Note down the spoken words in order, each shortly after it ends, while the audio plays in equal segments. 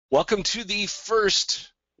Welcome to the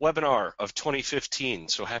first webinar of 2015.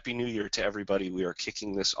 So happy New Year to everybody. We are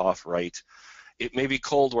kicking this off right. It may be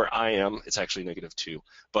cold where I am. It's actually -2.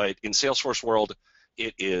 But in Salesforce world,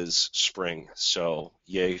 it is spring. So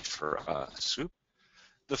yay for us.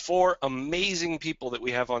 The four amazing people that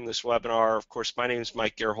we have on this webinar, of course, my name is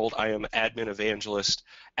Mike Gerholdt. I am admin evangelist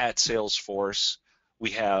at Salesforce.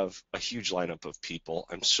 We have a huge lineup of people.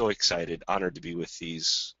 I'm so excited, honored to be with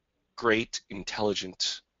these great,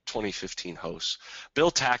 intelligent 2015 hosts.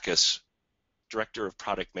 Bill Takacs, Director of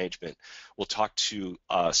Product Management, will talk to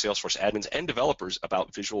Salesforce admins and developers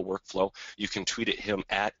about visual workflow. You can tweet at him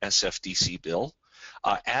at SFDCBill.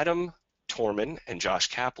 Adam Torman and Josh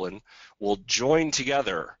Kaplan will join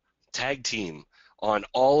together, tag team, on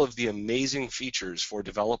all of the amazing features for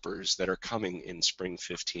developers that are coming in Spring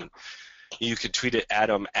 15. You can tweet at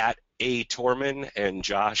Adam at @Torman, and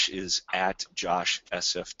Josh is at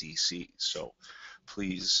JoshSFDC. So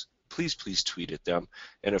please tweet at them.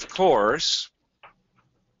 And of course,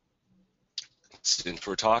 since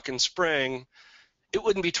we're talking spring, it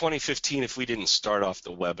wouldn't be 2015 if we didn't start off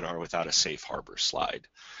the webinar without a safe harbor slide.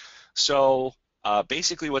 So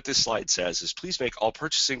basically what this slide says is please make all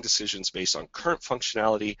purchasing decisions based on current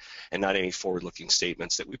functionality and not any forward-looking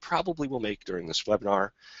statements that we probably will make during this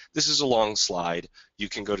webinar. This is a long slide. You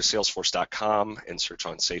can go to salesforce.com and search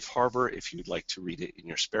on safe harbor if you'd like to read it in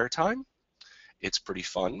your spare time. It's pretty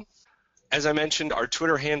fun. As I mentioned, our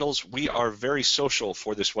Twitter handles, we are very social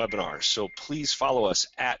for this webinar, so please follow us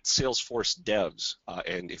at Salesforce Devs.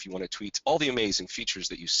 And if you want to tweet all the amazing features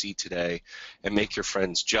that you see today and make your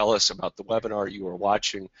friends jealous about the webinar you are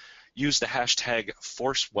watching, use the hashtag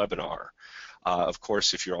ForceWebinar. Of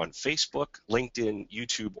course, if you're on Facebook, LinkedIn,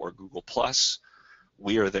 YouTube, or Google+,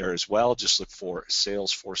 we are there as well. Just look for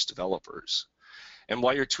Salesforce Developers. And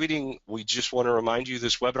while you're tweeting, we just want to remind you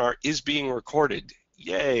this webinar is being recorded.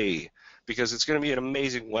 Yay! Because it's going to be an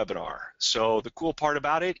amazing webinar. So the cool part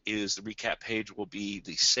about it is the recap page will be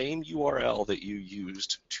the same URL that you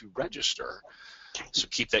used to register. So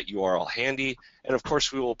keep that URL handy. And of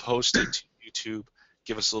course, we will post it to YouTube.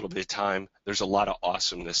 Give us a little bit of time. There's a lot of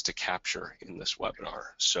awesomeness to capture in this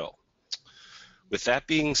webinar. So with that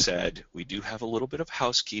being said, we do have a little bit of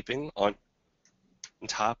housekeeping on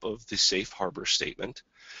top of the safe harbor statement.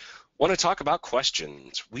 Want to talk about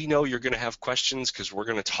questions. We know you're going to have questions because we're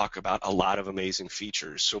going to talk about a lot of amazing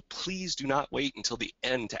features. So please do not wait until the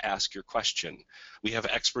end to ask your question. We have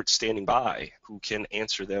experts standing by who can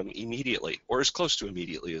answer them immediately or as close to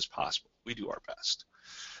immediately as possible. We do our best.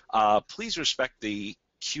 Please respect the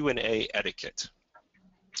Q&A etiquette,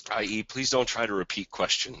 i.e. please don't try to repeat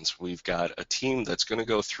questions. We've got a team that's going to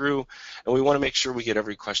go through and we want to make sure we get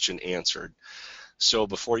every question answered. So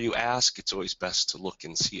before you ask, it's always best to look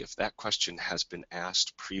and see if that question has been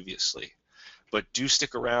asked previously. But do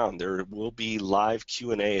stick around. There will be live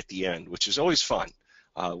Q&A at the end, which is always fun.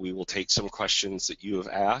 We will take some questions that you have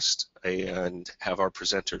asked and have our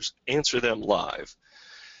presenters answer them live.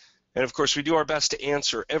 And of course, we do our best to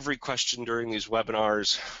answer every question during these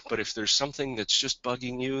webinars, but if there's something that's just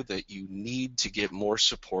bugging you that you need to get more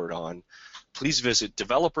support on, please visit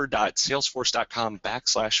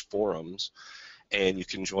developer.salesforce.com/forums. And you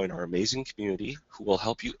can join our amazing community who will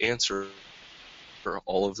help you answer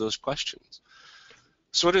all of those questions.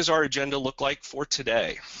 So what does our agenda look like for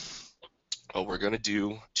today? Well, we're going to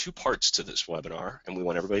do two parts to this webinar, and we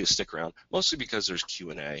want everybody to stick around, mostly because there's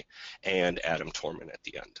Q&A and Adam Torman at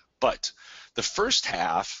the end. But the first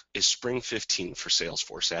half is Spring 15 for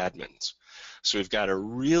Salesforce admins. So we've got a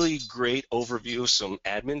really great overview of some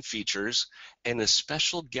admin features and a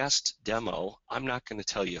special guest demo. I'm not going to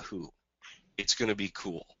tell you who. It's going to be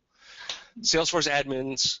cool. Salesforce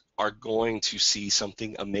admins are going to see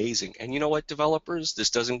something amazing. And you know what, developers? This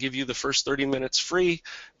doesn't give you the first 30 minutes free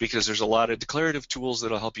because there's a lot of declarative tools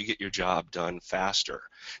that will help you get your job done faster.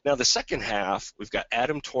 Now, the second half, we've got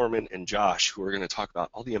Adam Torman and Josh who are going to talk about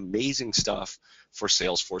all the amazing stuff for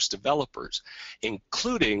Salesforce developers,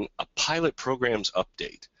 including a pilot programs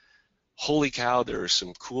update. Holy cow, there are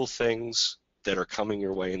some cool things that are coming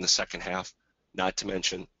your way in the second half, not to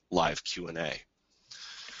mention live Q&A.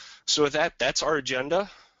 So with that, that's our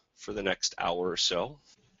agenda for the next hour or so.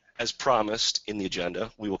 As promised in the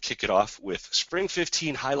agenda, we will kick it off with Spring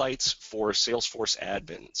 15 highlights for Salesforce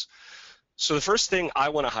admins. So the first thing I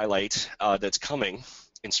want to highlight that's coming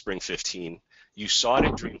in Spring 15, you saw it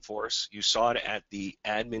at Dreamforce, you saw it at the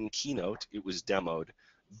admin keynote, it was demoed.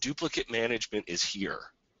 Duplicate management is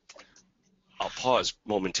here. I'll pause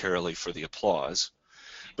momentarily for the applause.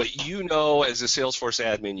 But you know, as a Salesforce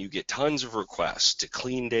admin, you get tons of requests to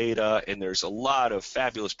clean data, and there's a lot of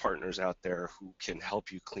fabulous partners out there who can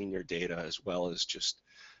help you clean your data as well as just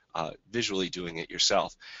visually doing it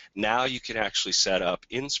yourself. Now you can actually set up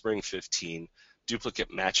in Spring 15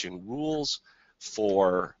 duplicate matching rules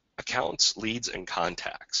for accounts, leads, and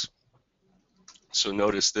contacts. So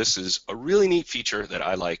notice this is a really neat feature that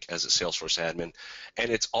I like as a Salesforce admin,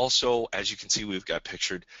 and it's also, as you can see, we've got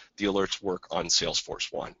pictured, the alerts work on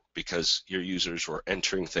Salesforce1 because your users were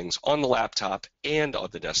entering things on the laptop and on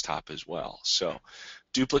the desktop as well. So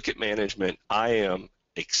duplicate management, I am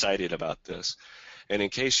excited about this. And in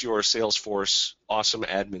case you're a Salesforce awesome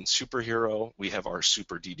admin superhero, we have our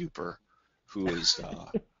super deduper who is,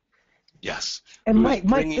 yes, and who Mike, is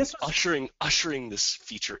bringing, this was, ushering this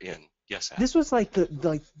feature in. Yes, Adam. This was like the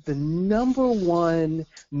 #1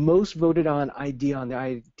 most voted on idea on the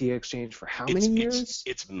idea exchange for how many years?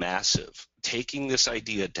 It's massive. Taking this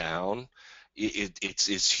idea down, it's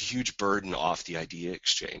a huge burden off the idea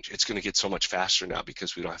exchange. It's going to get so much faster now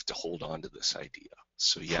because we don't have to hold on to this idea.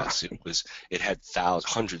 So yes, Right. it had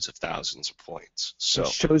hundreds of thousands of points. So it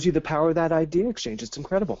shows you the power of that idea exchange. It's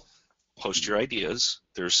incredible. Post your ideas.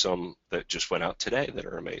 There's some that just went out today that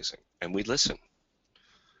are amazing, and we listen.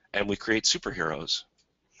 And we create superheroes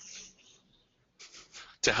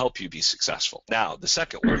to help you be successful. Now, the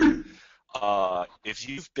second one, if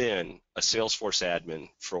you've been a Salesforce admin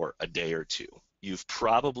for a day or two, you've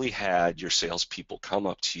probably had your salespeople come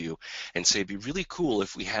up to you and say, it'd be really cool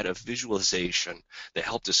if we had a visualization that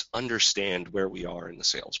helped us understand where we are in the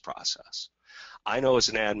sales process. I know as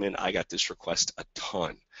an admin, I got this request a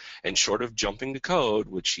ton. And short of jumping to code,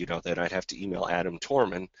 which, then I'd have to email Adam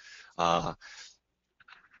Torman,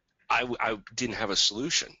 I didn't have a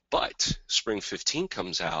solution, but Spring 15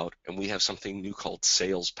 comes out and we have something new called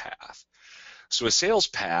Sales Path. So a Sales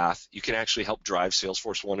Path, you can actually help drive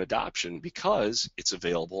Salesforce1 adoption because it's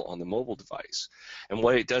available on the mobile device. And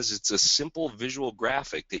what it does, it's a simple visual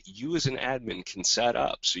graphic that you as an admin can set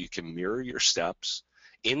up so you can mirror your steps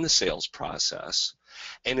in the sales process.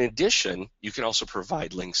 In addition, you can also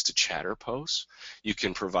provide links to chatter posts. You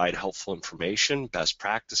can provide helpful information, best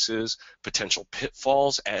practices, potential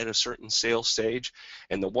pitfalls at a certain sales stage.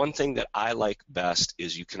 And the one thing that I like best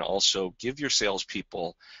is you can also give your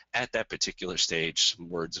salespeople at that particular stage some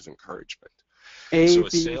words of encouragement. So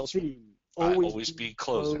a sales, always be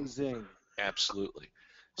closing. Absolutely.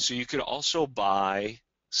 So you could also buy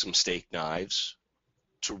some steak knives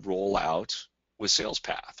to roll out with Sales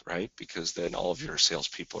Path, right? Because then all of your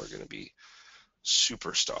salespeople are going to be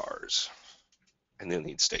superstars, and they'll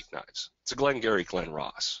need steak knives. It's a Glenn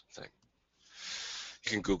Ross thing. You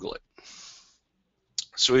can Google it.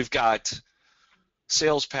 So we've got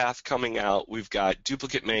Sales Path coming out. We've got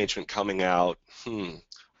duplicate management coming out.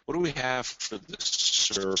 What do we have for the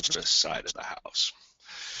service side of the house?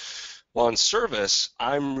 Well, on service,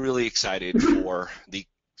 I'm really excited for the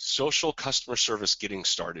Social Customer Service Getting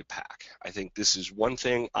Started pack. I think this is one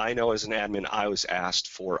thing I know as an admin I was asked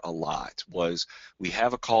for a lot, was we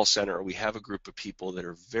have a call center, we have a group of people that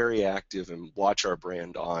are very active and watch our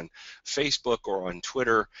brand on Facebook or on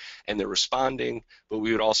Twitter, and they're responding, but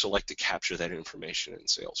we would also like to capture that information in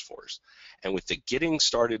Salesforce. And with the Getting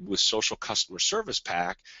Started with Social Customer Service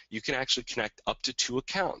pack, you can actually connect up to 2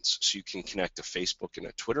 accounts. So you can connect a Facebook and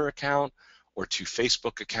a Twitter account, or 2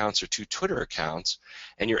 Facebook accounts or 2 Twitter accounts,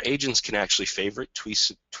 and your agents can actually favorite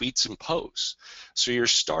tweets and posts. So you're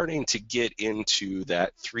starting to get into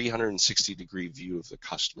that 360-degree view of the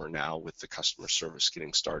customer now with the Customer Service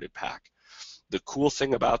Getting Started pack. The cool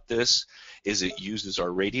thing about this is it uses our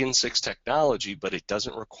Radian 6 technology, but it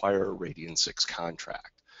doesn't require a Radian 6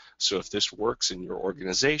 contract. So if this works in your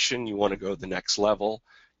organization, you want to go to the next level,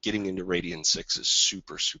 getting into Radian 6 is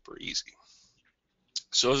super, super easy.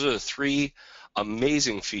 So those are the 3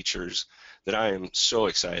 amazing features that I am so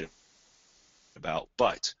excited about.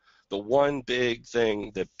 But the one big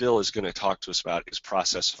thing that Bill is going to talk to us about is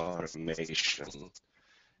process automation.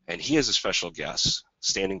 And he has a special guest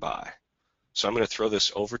standing by. So I'm going to throw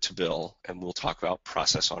this over to Bill, and we'll talk about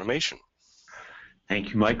process automation. Thank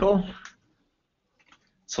you, Michael.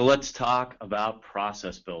 So let's talk about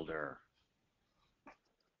Process Builder.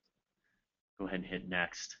 Go ahead and hit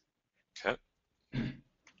next. Okay.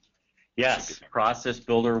 Yes, Process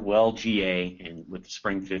Builder, well GA, and with the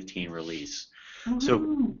Spring 15 release.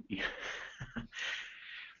 So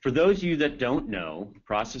for those of you that don't know,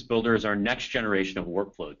 Process Builder is our next generation of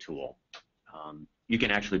workflow tool. You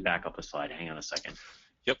can actually back up a slide. Hang on a second.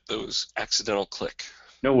 Yep, those accidental click.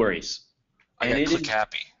 No worries. I got click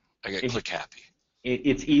happy.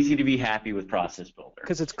 It's easy to be happy with Process Builder.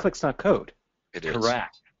 Because it's clicks, not code. It is.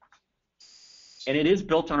 Correct. And it is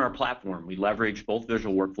built on our platform. We leverage both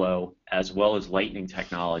visual workflow as well as Lightning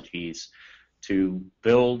technologies to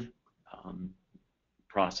build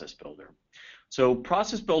Process Builder. So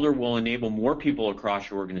Process Builder will enable more people across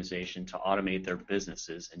your organization to automate their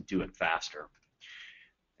businesses and do it faster.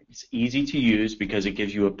 It's easy to use because it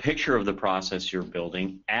gives you a picture of the process you're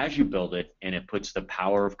building as you build it, and it puts the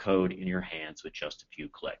power of code in your hands with just a few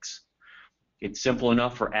clicks. It's simple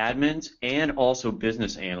enough for admins and also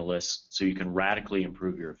business analysts, so you can radically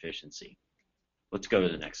improve your efficiency. Let's go to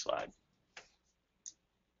the next slide.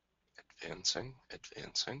 Advancing,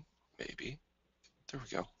 maybe. There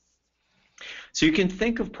we go. So you can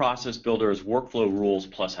think of Process Builder as workflow rules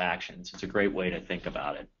plus actions. It's a great way to think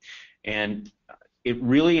about it. And it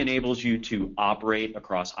really enables you to operate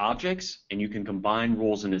across objects, and you can combine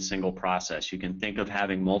rules in a single process. You can think of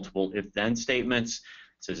having multiple if-then statements.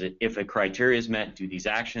 It says that if a criteria is met, do these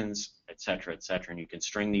actions, etc., and you can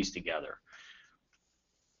string these together.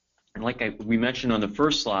 And like we mentioned on the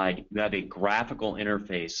first slide, you have a graphical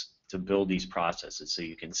interface to build these processes, so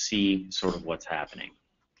you can see sort of what's happening.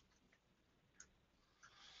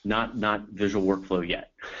 Not visual workflow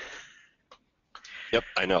yet. Yep,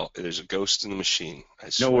 I know. There's a ghost in the machine.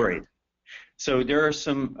 No worries. So there are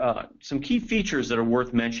some key features that are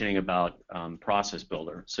worth mentioning about Process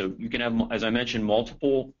Builder. So you can have, as I mentioned,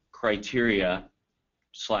 multiple criteria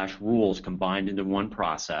 / rules combined into one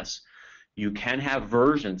process. You can have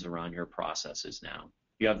versions around your processes now.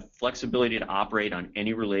 You have flexibility to operate on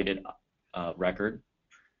any related record.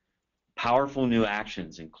 Powerful new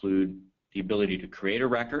actions include the ability to create a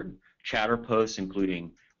record, chatter posts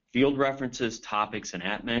including field references, topics, and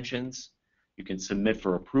app mentions. You can submit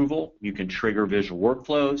for approval. You can trigger visual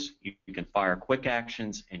workflows. You can fire quick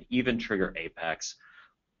actions and even trigger Apex,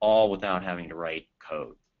 all without having to write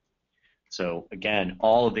code. So again,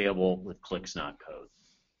 all available with clicks, not code.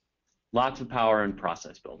 Lots of power in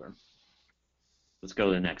Process Builder. Let's go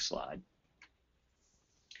to the next slide.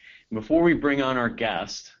 Before we bring on our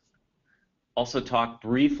guest, also talk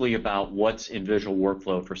briefly about what's in Visual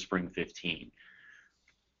Workflow for Spring 15.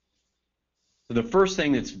 So the first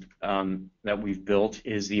thing that we've built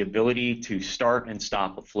is the ability to start and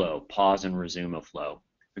stop a flow, pause and resume a flow.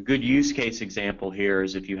 A good use case example here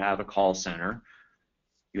is if you have a call center,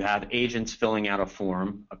 you have agents filling out a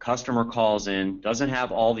form, a customer calls in, doesn't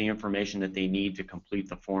have all the information that they need to complete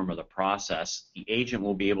the form or the process, the agent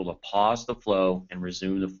will be able to pause the flow and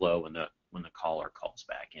resume the flow when the caller calls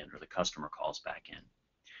back in or the customer calls back in.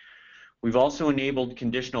 We've also enabled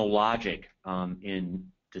conditional logic in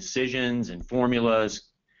decisions and formulas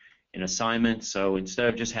in assignments. So instead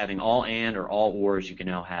of just having all and or all ors, you can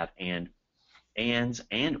now have ands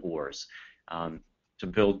and ors to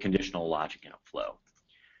build conditional logic in a flow.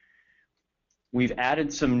 We've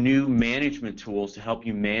added some new management tools to help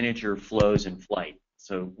you manage your flows in flight.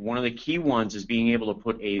 So one of the key ones is being able to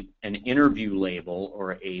put an interview label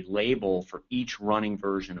or a label for each running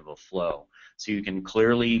version of a flow, so you can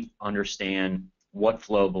clearly understand what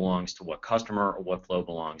flow belongs to what customer or what flow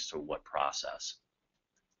belongs to what process.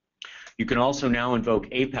 You can also now invoke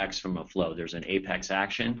Apex from a flow. There's an Apex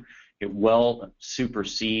action. It will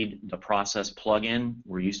supersede the process plugin.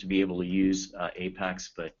 We're used to be able to use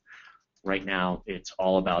Apex, but right now it's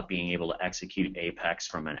all about being able to execute Apex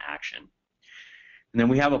from an action. And then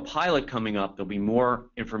we have a pilot coming up. There'll be more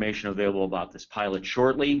information available about this pilot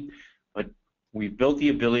shortly, but we've built the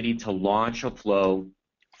ability to launch a flow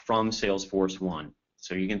from Salesforce1.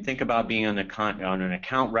 So you can think about being on an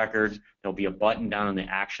account record. There'll be a button down on the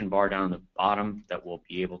action bar down on the bottom that will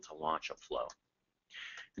be able to launch a flow.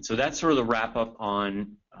 And so that's sort of the wrap up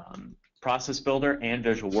on Process Builder and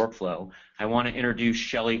Visual Workflow. I want to introduce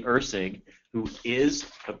Shelly Ursig, who is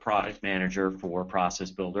the product manager for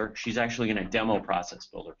Process Builder. She's actually going to demo Process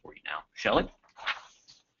Builder for you now. Shelly?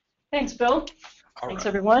 Thanks, Bill. All Thanks, right.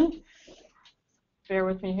 everyone. Bear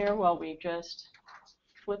with me here while we just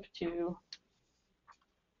flip to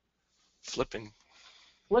Flipping.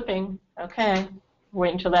 Okay.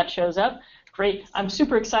 Wait until that shows up. Great. I'm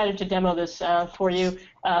super excited to demo this for you.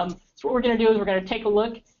 So what we're going to do is we're going to take a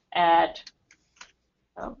look at,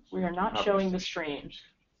 we are not showing the screen.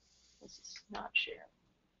 This is not shared.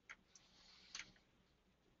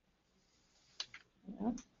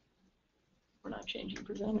 Yeah. We're not changing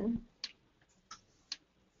presenter.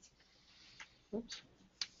 Oops.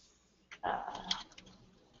 I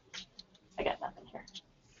got nothing here.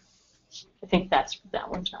 I think that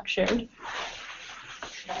one's not shared.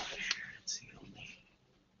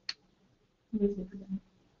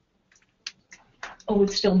 Oh,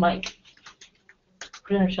 it's still Mike.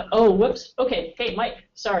 Oh, whoops. Okay. Hey, Mike.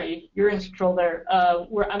 Sorry, you're in control there.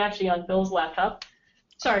 I'm actually on Bill's laptop.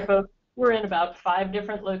 Sorry, folks. We're in about 5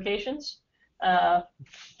 different locations.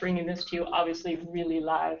 Bringing this to you, obviously, really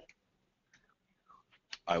live.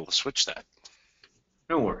 I will switch that.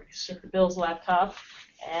 No worries. Get the Bill's laptop,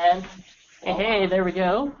 and hey, there we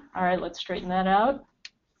go. All right, let's straighten that out.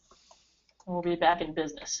 We'll be back in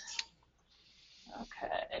business.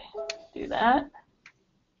 Okay, do that.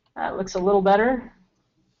 That looks a little better.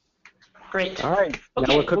 Great. All right,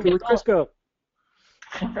 Okay, now we're cooking with Crisco.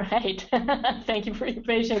 All right. Thank you for your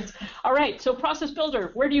patience. All right, so Process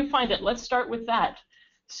Builder, where do you find it? Let's start with that.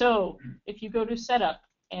 So if you go to Setup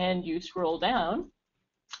and you scroll down,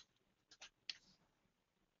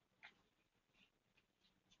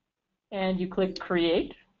 and you click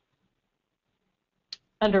Create,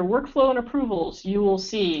 under Workflow and Approvals, you will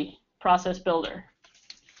see Process Builder.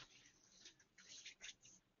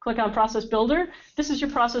 Click on Process Builder. This is your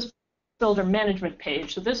Process Builder management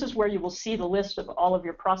page. So this is where you will see the list of all of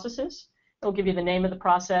your processes. It'll give you the name of the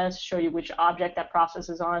process, show you which object that process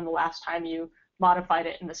is on, the last time you modified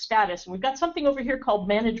it, and the status. And we've got something over here called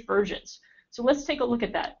Manage Versions. So let's take a look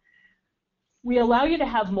at that. We allow you to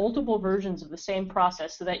have multiple versions of the same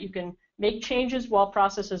process so that you can make changes while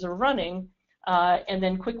processes are running, and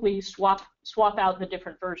then quickly swap out the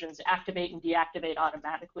different versions, activate and deactivate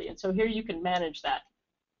automatically. And so here you can manage that.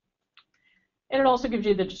 And it also gives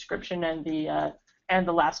you the description and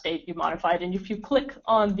the last date you modified. And if you click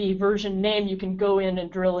on the version name, you can go in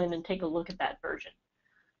and drill in and take a look at that version.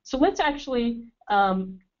 So let's actually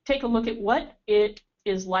take a look at what it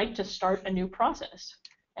is like to start a new process.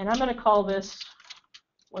 And I'm going to call this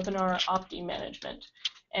Webinar Opti Management.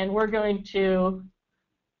 And we're going to,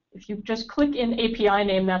 if you just click in API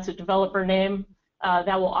name, that's a developer name,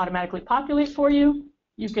 that will automatically populate for you.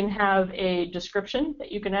 You can have a description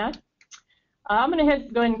that you can add. I'm going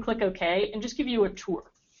to go ahead and click OK and just give you a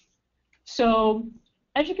tour. So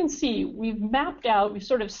as you can see, we've mapped out, we've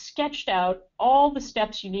sort of sketched out all the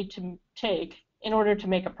steps you need to take in order to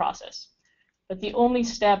make a process. But the only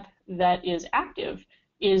step that is active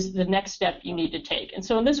is the next step you need to take. And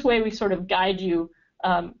so in this way, we sort of guide you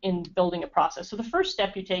in building a process. So the first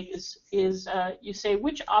step you take is you say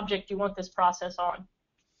which object you want this process on.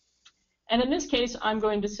 And in this case, I'm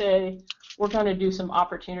going to say we're going to do some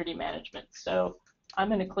opportunity management. So I'm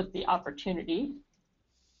going to click the opportunity,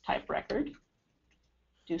 type record,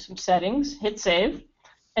 do some settings, hit save,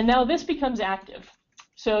 and now this becomes active.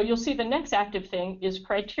 So you'll see the next active thing is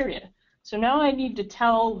criteria. So now I need to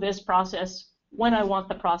tell this process when I want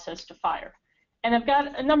the process to fire. And I've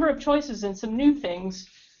got a number of choices and some new things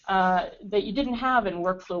that you didn't have in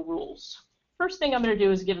workflow rules. First thing I'm going to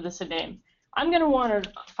do is give this a name. I'm going to want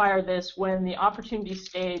to fire this when the opportunity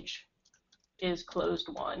stage is closed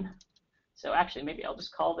 1. So actually, maybe I'll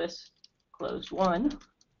just call this closed 1.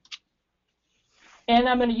 And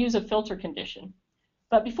I'm going to use a filter condition.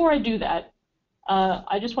 But before I do that,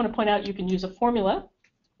 I just want to point out you can use a formula,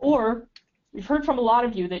 or we've heard from a lot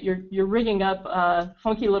of you that you're rigging up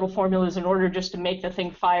funky little formulas in order just to make the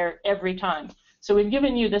thing fire every time. So we've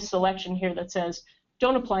given you this selection here that says,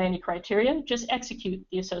 don't apply any criteria, just execute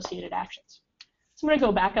the associated actions. So I'm going to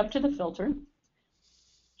go back up to the filter,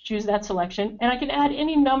 choose that selection, and I can add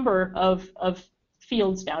any number of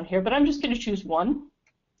fields down here, but I'm just going to choose 1,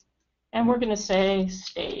 and we're going to say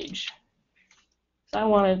stage. So I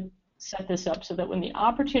want to set this up so that when the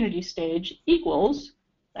opportunity stage equals,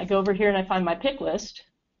 I go over here and I find my pick list,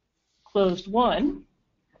 closed 1,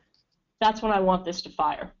 that's when I want this to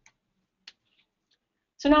fire.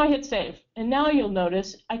 So now I hit save, and now you'll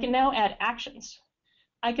notice I can now add actions.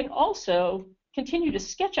 I can also continue to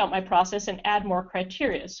sketch out my process and add more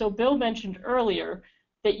criteria. So Bill mentioned earlier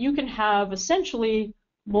that you can have essentially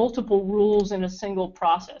multiple rules in a single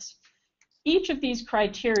process. Each of these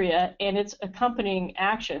criteria and its accompanying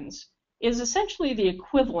actions is essentially the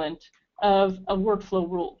equivalent of a workflow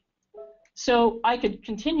rule. So I could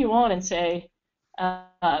continue on and say,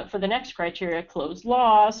 for the next criteria, close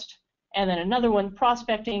lost, and then another one,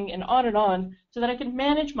 prospecting, and on, so that I can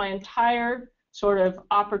manage my entire sort of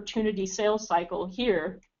opportunity sales cycle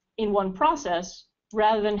here in one process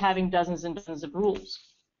rather than having dozens and dozens of rules.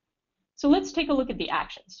 So let's take a look at the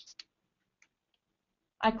actions.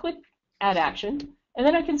 I click Add Action, and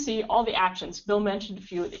then I can see all the actions. Bill mentioned a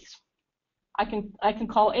few of these. I can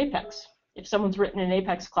call Apex. If someone's written an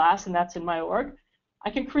Apex class and that's in my org, I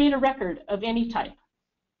can create a record of any type.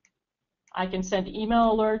 I can send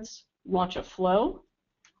email alerts, launch a flow.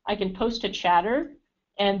 I can post to Chatter,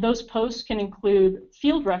 and those posts can include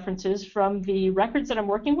field references from the records that I'm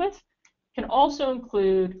working with. Can also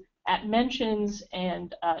include @mentions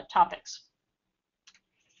and topics.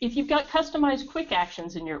 If you've got customized quick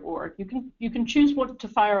actions in your org, you can choose what to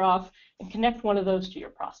fire off and connect one of those to your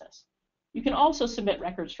process. You can also submit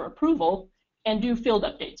records for approval and do field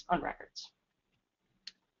updates on records.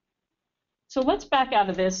 So let's back out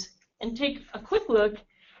of this and take a quick look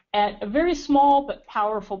at a very small but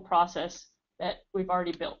powerful process that we've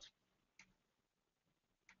already built.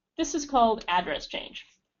 This is called address change.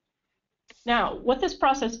 Now, what this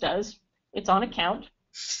process does, it's on account.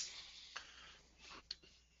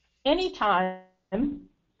 Anytime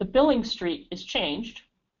the billing street is changed,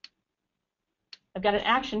 I've got an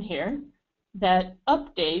action here that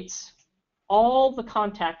updates all the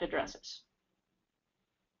contact addresses.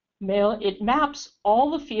 It maps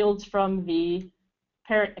all the fields from the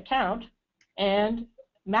parent account and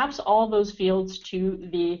maps all those fields to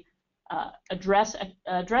the address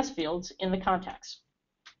fields in the contacts.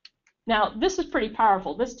 Now, this is pretty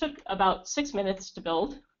powerful. This took about 6 minutes to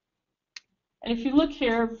build. And if you look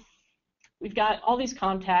here, we've got all these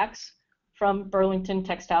contacts from Burlington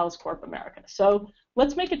Textiles Corp America. So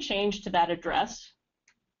let's make a change to that address.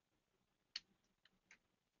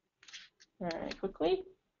 Very quickly.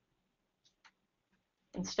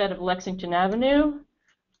 Instead of Lexington Avenue,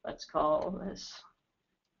 let's call this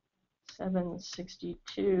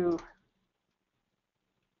 762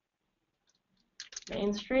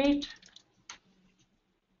 Main Street.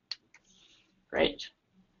 Great.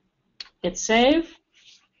 Hit save.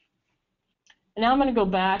 And now I'm going to go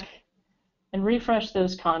back and refresh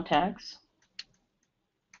those contacts.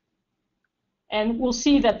 And we'll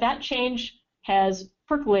see that that change has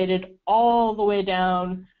percolated all the way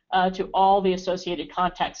down to all the associated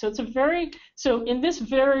contacts. So in this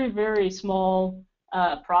very, very small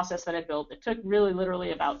process that I built, it took really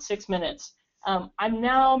literally about 6 minutes. I'm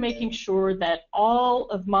now making sure that all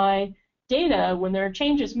of my data, when there are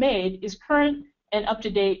changes made, is current and up to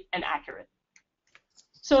date and accurate.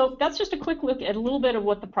 So that's just a quick look at a little bit of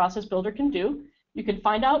what the process builder can do. You can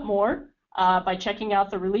find out more by checking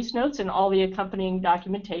out the release notes and all the accompanying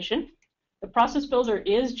documentation. The process builder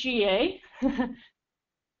is GA,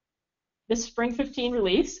 this Spring 15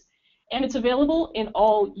 release, and it's available in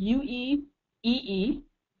all UE, EE,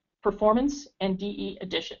 Performance, and DE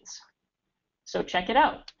editions. So check it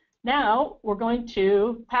out. Now we're going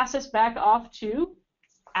to pass this back off to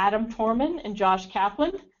Adam Torman and Josh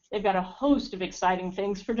Kaplan. They've got a host of exciting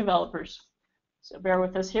things for developers. So bear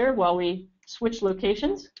with us here while we switch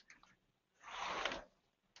locations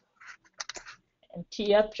and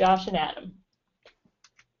tee up Josh and Adam.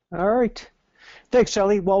 All right. Thanks,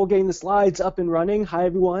 Shelley. While we're getting the slides up and running, hi,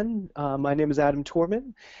 everyone. My name is Adam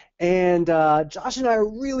Torman, and Josh and I are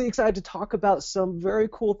really excited to talk about some very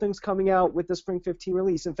cool things coming out with the Spring 15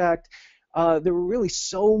 release. In fact, there were really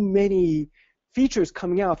so many features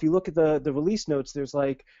coming out. If you look at the release notes, there's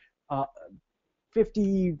like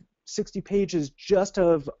 50, 60 pages just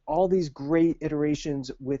of all these great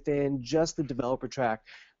iterations within just the developer track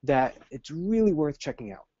that it's really worth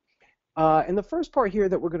checking out. And the first part here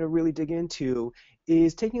that we're going to really dig into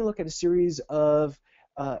is taking a look at a series of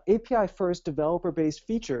API-first developer-based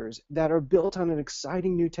features that are built on an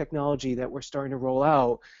exciting new technology that we're starting to roll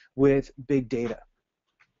out with big data.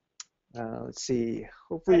 Let's see.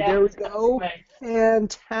 Hopefully, there we go.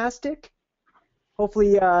 Fantastic.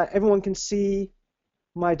 Hopefully, everyone can see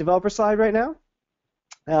my developer slide right now.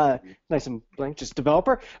 Nice and blank, just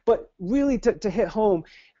developer. But really, to hit home,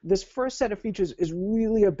 this first set of features is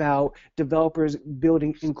really about developers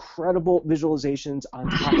building incredible visualizations on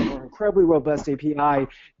top of our incredibly robust API,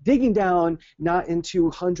 digging down not into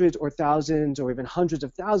hundreds or thousands or even hundreds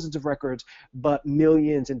of thousands of records, but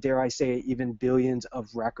millions and, dare I say, even billions of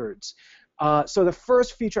records. So the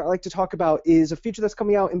first feature I'd like to talk about is a feature that's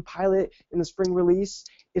coming out in pilot in the spring release.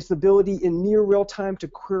 It's the ability in near real time to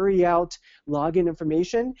query out login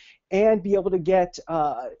information and be able to get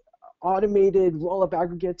automated roll-up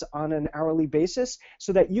aggregates on an hourly basis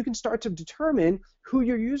so that you can start to determine who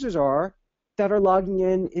your users are that are logging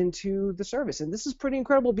into the service. And this is pretty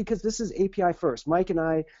incredible because this is API first. Mike and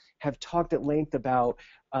I have talked at length about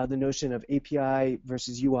the notion of API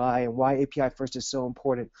versus UI and why API first is so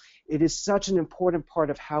important. It is such an important part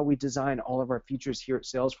of how we design all of our features here at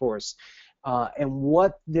Salesforce. And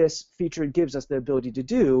what this feature gives us the ability to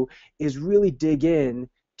do is really dig in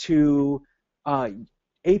to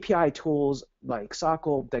API tools like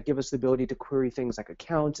Sockle that give us the ability to query things like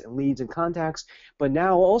accounts and leads and contacts, but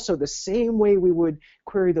now also the same way we would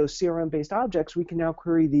query those CRM-based objects, we can now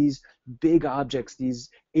query these big objects,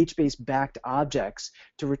 these HBase backed objects,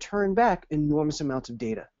 to return back enormous amounts of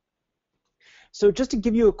data. So just to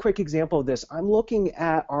give you a quick example of this, I'm looking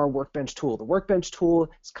at our Workbench tool. The Workbench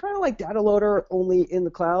tool is kind of like Data Loader, only in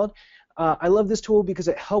the cloud. I love this tool because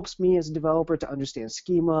it helps me as a developer to understand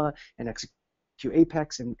schema and execute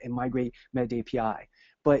Apex and migrate metadata API.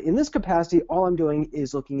 But in this capacity, all I'm doing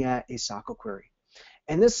is looking at a Sockle query.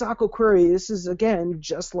 And this SOCL query, this is, again,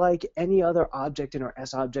 just like any other object in our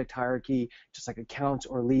S-object hierarchy, just like accounts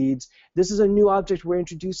or leads. This is a new object we're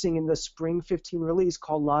introducing in the Spring 15 release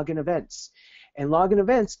called login events. And login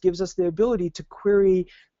events gives us the ability to query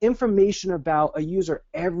information about a user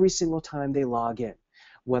every single time they log in,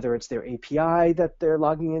 whether it's their API that they're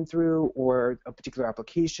logging in through, or a particular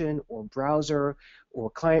application, or browser, or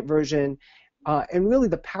client version. And really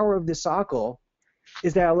the power of this SOCL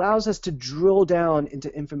is that it allows us to drill down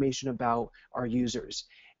into information about our users.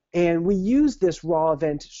 And we use this raw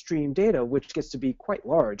event stream data, which gets to be quite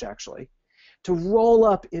large actually, to roll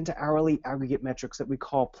up into hourly aggregate metrics that we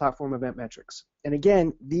call platform event metrics. And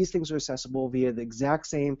again, these things are accessible via the exact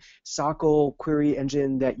same SOCL query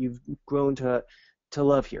engine that you've grown to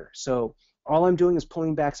love here. So all I'm doing is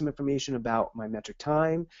pulling back some information about my metric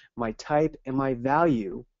time, my type, and my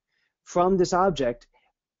value from this object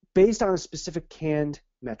based on a specific canned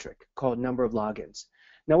metric called number of logins.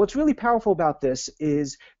 Now what's really powerful about this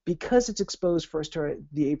is because it's exposed first to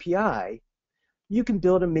the API, you can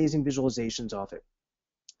build amazing visualizations of it.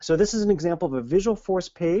 So this is an example of a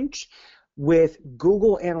Visualforce page with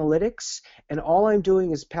Google Analytics, and all I'm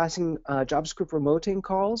doing is passing JavaScript remoting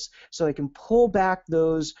calls so I can pull back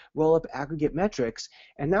those roll-up aggregate metrics,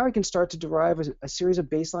 and now I can start to derive a series of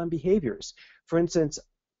baseline behaviors. For instance,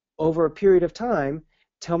 over a period of time,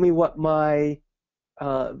 tell me what my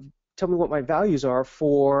values are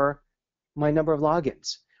for my number of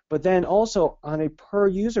logins. But then also on a per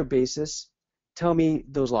user basis, tell me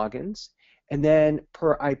those logins, and then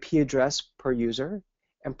per IP address per user,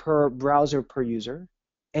 and per browser per user,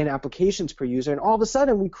 and applications per user, and all of a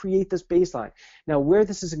sudden we create this baseline. Now where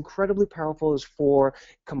this is incredibly powerful is for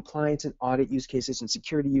compliance and audit use cases and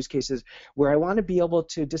security use cases, where I want to be able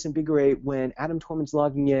to disambiguate when Adam Torman's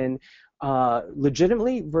logging in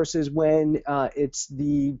legitimately versus when it's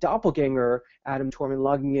the doppelganger Adam Torman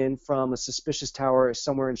logging in from a suspicious tower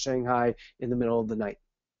somewhere in Shanghai in the middle of the night.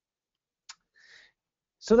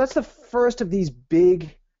 So that's the first of these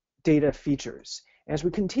big data features. As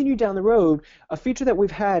we continue down the road, a feature that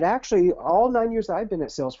we've had actually all 9 years that I've been at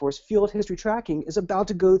Salesforce, field history tracking, is about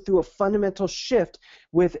to go through a fundamental shift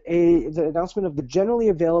with the announcement of the generally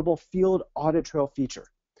available field audit trail feature.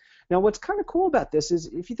 Now what's kind of cool about this is,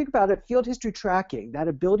 if you think about it, field history tracking, that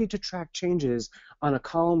ability to track changes on a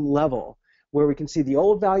column level, where we can see the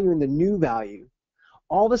old value and the new value,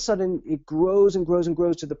 all of a sudden it grows and grows and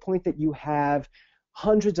grows to the point that you have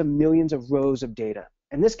hundreds of millions of rows of data.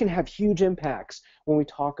 And this can have huge impacts when we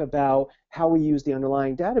talk about how we use the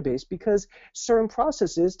underlying database, because certain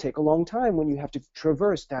processes take a long time when you have to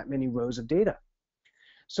traverse that many rows of data.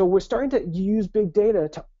 So we're starting to use big data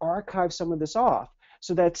to archive some of this off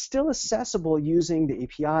so that it's still accessible using the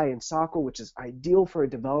API and SOCL, which is ideal for a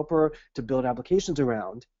developer to build applications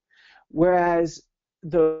around, whereas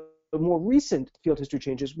the more recent field history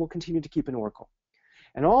changes will continue to keep in Oracle.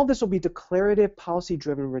 And all of this will be declarative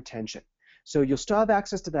policy-driven retention. So you'll still have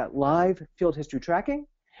access to that live field history tracking,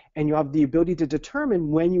 and you have the ability to determine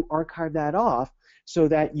when you archive that off so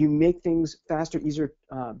that you make things faster, easier,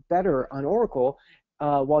 better on Oracle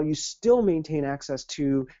while you still maintain access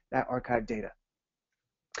to that archived data.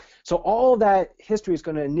 So all of that history is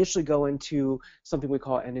going to initially go into something we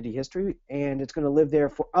call entity history, and it's going to live there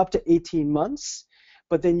for up to 18 months.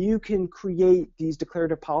 But then you can create these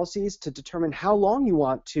declarative policies to determine how long you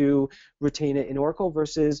want to retain it in Oracle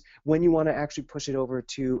versus when you want to actually push it over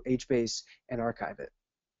to HBase and archive it.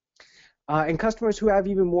 And customers who have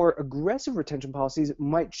even more aggressive retention policies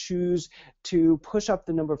might choose to push up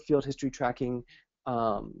the number of field history tracking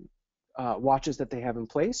watches that they have in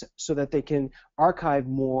place so that they can archive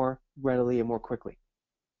more readily and more quickly.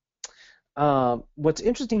 What's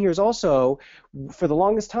interesting here is also, for the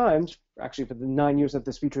longest time, actually for the 9 years that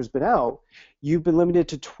this feature has been out, you've been limited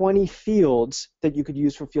to 20 fields that you could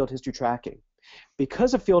use for field history tracking.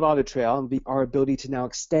 Because of Field Audit Trail and our ability to now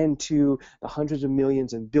extend to the hundreds of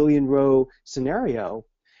millions and billion row scenario,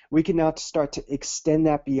 we can now start to extend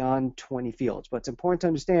that beyond 20 fields. But it's important to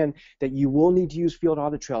understand that you will need to use Field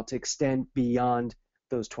Audit Trail to extend beyond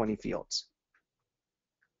those 20 fields.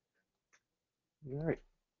 All right.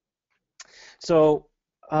 So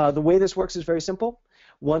the way this works is very simple.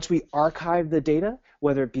 Once we archive the data,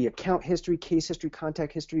 whether it be account history, case history,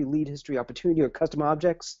 contact history, lead history, opportunity, or custom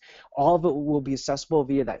objects, all of it will be accessible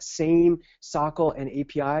via that same SOCL and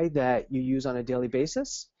API that you use on a daily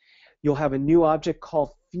basis. You'll have a new object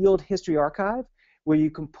called Field History Archive, where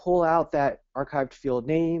you can pull out that archived field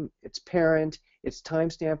name, its parent, its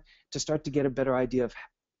timestamp, to start to get a better idea of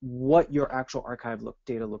what your actual archive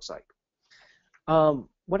data looks like.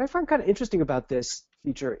 What I find kind of interesting about this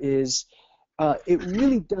feature is it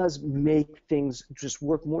really does make things just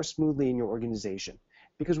work more smoothly in your organization,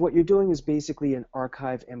 because what you're doing is basically an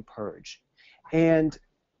archive and purge. And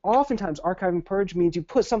oftentimes, archive and purge means you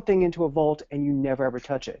put something into a vault and you never ever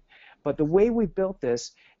touch it. But the way we built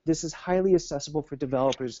this is highly accessible for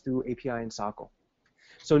developers through API and SOCL.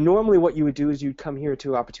 So normally what you would do is you'd come here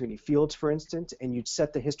to Opportunity Fields, for instance, and you'd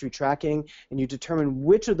set the history tracking, and you determine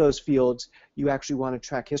which of those fields you actually want to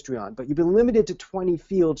track history on. But you've been limited to 20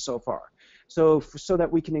 fields so far. So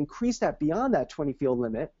that we can increase that beyond that 20 field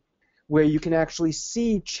limit, where you can actually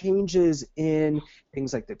see changes in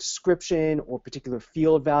things like the description or particular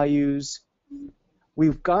field values,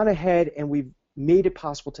 we've gone ahead and we've made it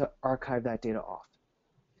possible to archive that data off.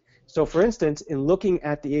 So for instance, in looking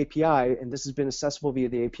at the API, and this has been accessible via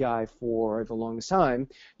the API for the longest time,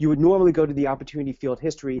 you would normally go to the opportunity field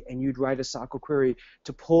history and you'd write a SOCL query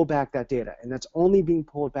to pull back that data. And that's only being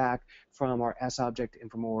pulled back from our S object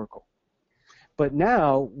and from Oracle. But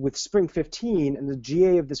now, with Spring 15 and the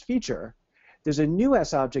GA of this feature, there's a new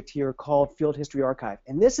S object here called Field History Archive.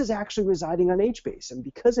 And this is actually residing on HBase. And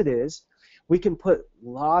because it is, we can put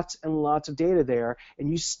lots and lots of data there, and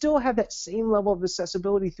you still have that same level of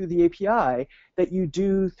accessibility through the API that you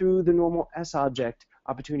do through the normal S object,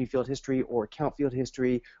 Opportunity Field History, or Account Field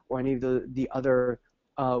History, or any of the other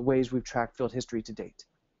ways we've tracked field history to date.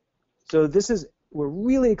 So we're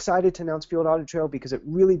really excited to announce Field Audit Trail because it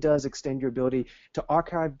really does extend your ability to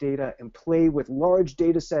archive data and play with large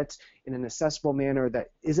data sets in an accessible manner that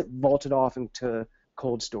isn't vaulted off into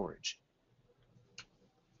cold storage.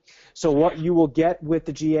 So what you will get with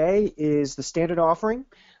the GA is the standard offering,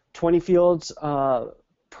 20 fields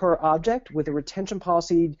per object with a retention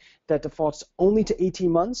policy that defaults only to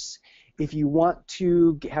 18 months. If you want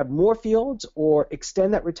to have more fields or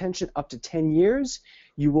extend that retention up to 10 years,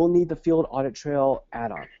 you will need the Field Audit Trail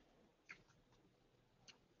add-on.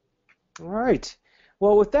 All right.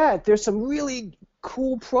 Well, with that, there's some really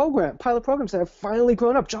cool pilot programs that have finally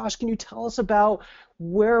grown up. Josh, can you tell us about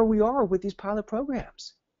where we are with these pilot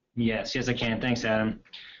programs? Yes, I can. Thanks, Adam.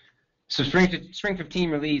 So Spring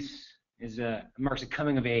 15 release marks a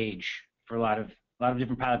coming of age for a lot of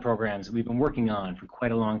different pilot programs that we've been working on for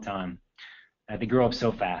quite a long time. They grow up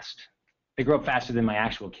so fast. They grow up faster than my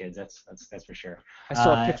actual kids. That's for sure. I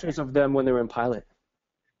saw pictures of them when they were in pilot.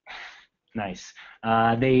 Nice.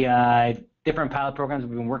 Different pilot programs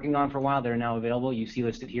we've been working on for a while that are now available. You see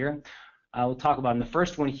listed here. We'll talk about them. The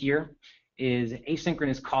first one here is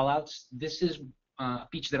asynchronous callouts. This is a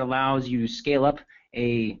feature that allows you to scale up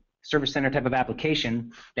a service center type of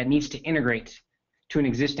application that needs to integrate to an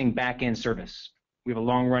existing back-end service. We have a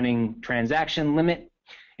long-running transaction limit.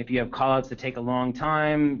 If you have callouts that take a long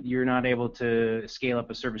time, you're not able to scale up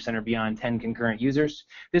a service center beyond 10 concurrent users.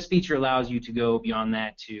 This feature allows you to go beyond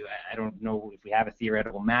that to, I don't know if we have a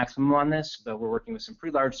theoretical maximum on this, but we're working with some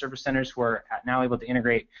pretty large service centers who are now able to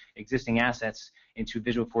integrate existing assets into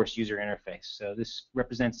Visualforce user interface. So this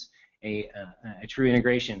represents a true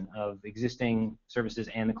integration of existing services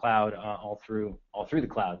and the cloud all through the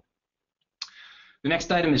cloud. The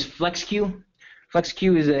next item is FlexQueue.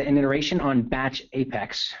 FlexQueue is an iteration on batch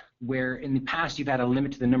Apex, where in the past you've had a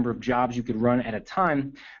limit to the number of jobs you could run at a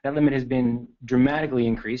time. That limit has been dramatically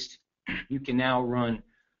increased. You can now run,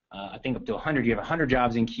 I think, up to 100. You have 100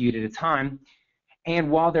 jobs in queue at a time.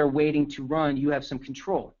 And while they're waiting to run, you have some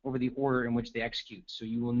control over the order in which they execute. So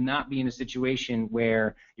you will not be in a situation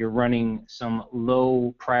where you're running some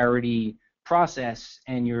low priority process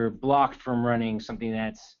and you're blocked from running something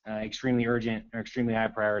that's extremely urgent or extremely high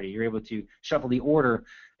priority. You're able to shuffle the order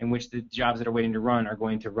in which the jobs that are waiting to run are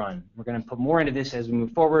going to run. We're going to put more into this as we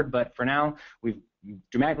move forward, but for now, we've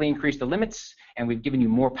dramatically increased the limits and we've given you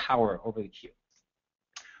more power over the queue.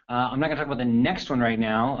 I'm not going to talk about the next one right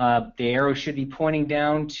now. The arrow should be pointing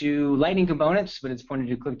down to Lightning components, but it's pointing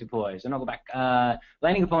to quick deploy. So I'll go back.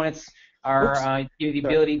 Lightning components are give you the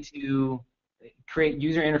ability to create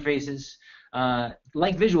user interfaces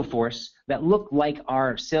like Visualforce that look like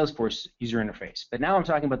our Salesforce user interface. But now I'm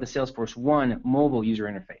talking about the Salesforce1 Mobile user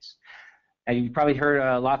interface. You've probably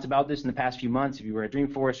heard lots about this in the past few months if you were at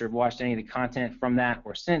Dreamforce or watched any of the content from that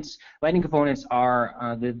or since. Lightning components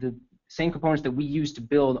are the same components that we use to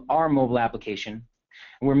build our mobile application,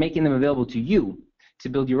 and we're making them available to you to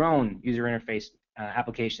build your own user interface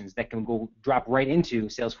applications that can go drop right into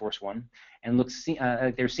Salesforce1 and look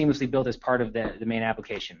like they're seamlessly built as part of the main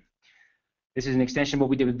application. This is an extension of what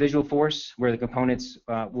we did with Visualforce, where the components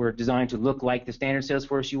were designed to look like the standard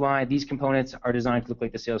Salesforce UI. These components are designed to look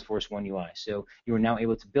like the Salesforce1 UI. So you are now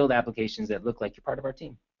able to build applications that look like you're part of our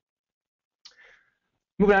team.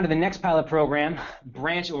 Moving on to the next pilot program,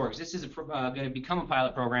 branch orgs. This is going to become a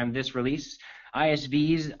pilot program this release.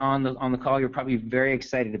 ISVs on the call, you're probably very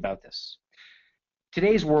excited about this.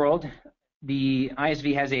 Today's world, the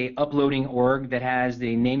ISV has a uploading org that has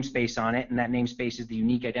the namespace on it, and that namespace is the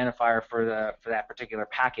unique identifier for that particular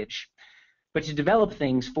package. But to develop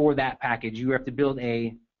things for that package, you have to build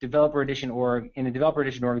a developer edition org in a developer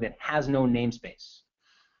edition org that has no namespace.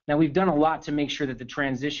 Now, we've done a lot to make sure that the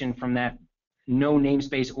transition from that no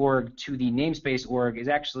namespace org to the namespace org is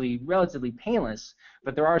actually relatively painless,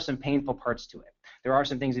 but there are some painful parts to it. There are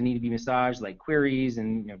some things that need to be massaged, like queries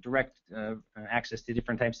and direct access to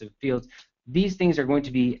different types of fields. These things are going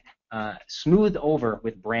to be smoothed over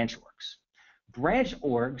with branch orgs. Branch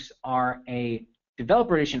orgs are a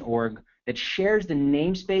developer edition org that shares the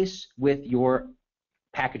namespace with your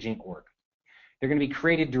packaging org. They're going to be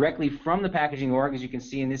created directly from the packaging org, as you can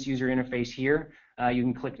see in this user interface here. You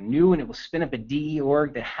can click New, and it will spin up a DE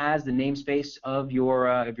org that has the namespace of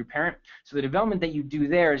your parent. So the development that you do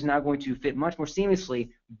there is now going to fit much more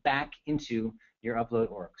seamlessly back into your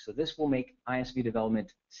upload org. So this will make ISV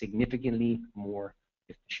development significantly more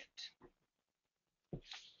efficient.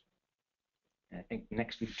 And I think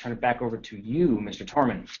next we turn it back over to you, Mr.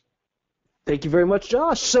 Torman. Thank you very much,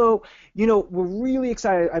 Josh. So, we're really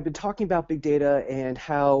excited. I've been talking about big data and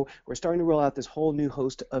how we're starting to roll out this whole new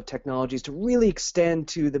host of technologies to really extend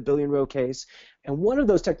to the billion row case. And one of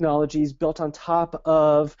those technologies built on top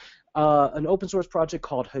of an open source project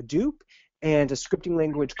called Hadoop and a scripting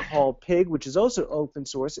language called Pig, which is also open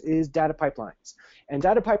source, is data pipelines. And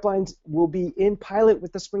data pipelines will be in pilot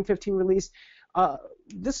with the Spring 15 release.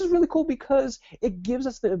 This is really cool because it gives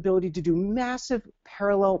us the ability to do massive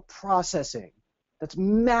parallel processing. That's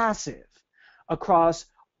massive across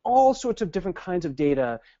all sorts of different kinds of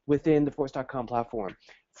data within the Force.com platform.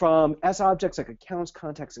 From S-objects like accounts,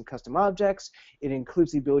 contacts, and custom objects, it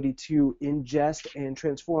includes the ability to ingest and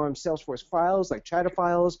transform Salesforce files like chatter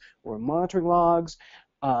files or monitoring logs.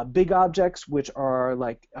 Big objects, which are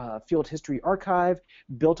like field history archive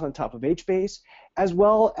built on top of HBase, as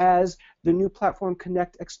well as the new platform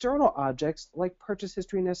connect external objects like purchase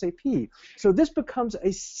history and SAP. So this becomes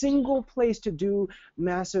a single place to do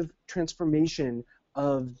massive transformation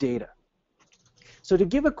of data. So to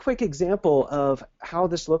give a quick example of how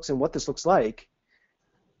this looks and what this looks like,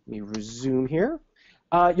 let me resume here.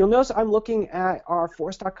 You'll notice I'm looking at our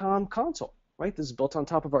Force.com console. Right? This is built on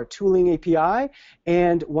top of our tooling API,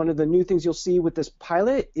 and one of the new things you'll see with this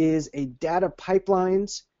pilot is a data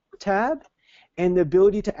pipelines tab and the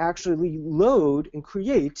ability to actually load and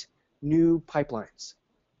create new pipelines.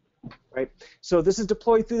 Right? So this is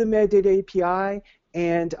deployed through the metadata API,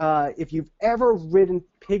 and if you've ever written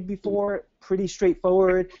Pig before, pretty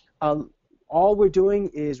straightforward. All we're doing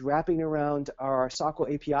is wrapping around our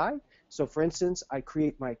SOQL API. So for instance, I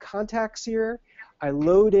create my contacts here. I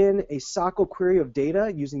load in a SOQL query of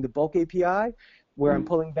data using the bulk API where I'm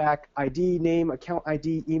pulling back ID, name, account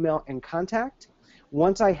ID, email, and contact.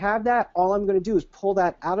 Once I have that, all I'm going to do is pull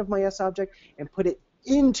that out of my S-object and put it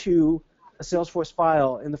into a Salesforce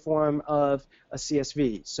file in the form of a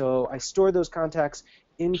CSV. So I store those contacts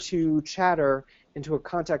into Chatter, into a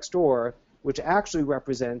contact store, which actually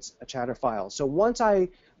represents a Chatter file. So once I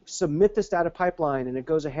submit this data pipeline and it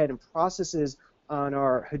goes ahead and processes on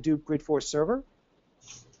our Hadoop GridForce server,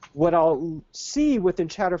 what I'll see within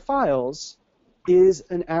Chatter files is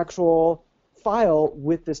an actual file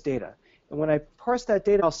with this data. And when I parse that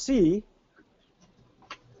data, I'll see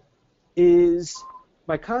is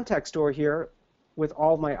my contact store here with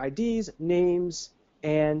all my IDs, names,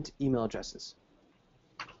 and email addresses.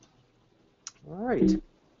 All right.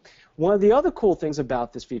 One of the other cool things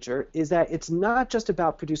about this feature is that it's not just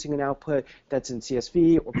about producing an output that's in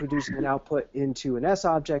CSV or producing an output into an S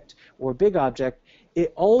object or a big object.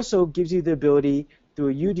 It also gives you the ability through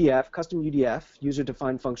a UDF, custom UDF,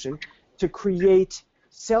 user-defined function, to create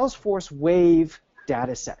Salesforce Wave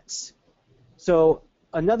data sets. So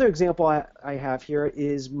another example I have here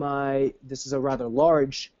is this is a rather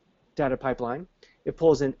large data pipeline. It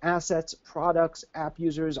pulls in assets, products, app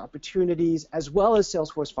users, opportunities, as well as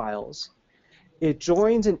Salesforce files. It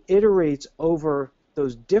joins and iterates over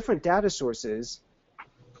those different data sources,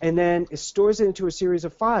 and then it stores it into a series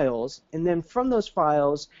of files, and then from those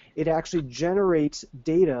files, it actually generates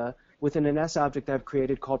data within an S object that I've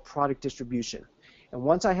created called product distribution. And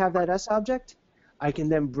once I have that S object, I can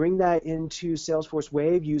then bring that into Salesforce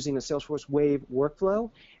Wave using a Salesforce Wave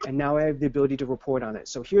workflow, and now I have the ability to report on it.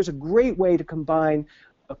 So here's a great way to combine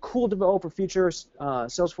a cool developer feature,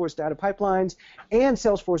 Salesforce data pipelines, and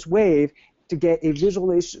Salesforce Wave to get a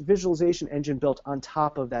visualization engine built on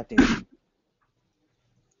top of that data.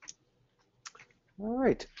 All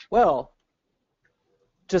right. Well,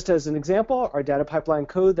 just as an example, our data pipeline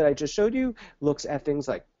code that I just showed you looks at things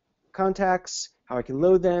like contacts, how I can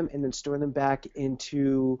load them, and then store them back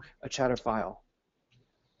into a chatter file.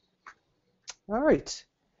 All right.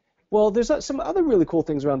 Well, there's some other really cool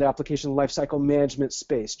things around the application lifecycle management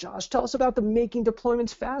space. Josh, tell us about the making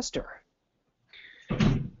deployments faster.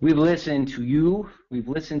 We've listened to you. We've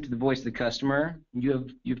listened to the voice of the customer.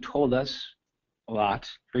 You've told us a lot,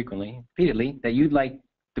 frequently, repeatedly, that you'd like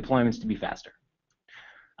deployments to be faster.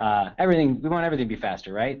 We want everything to be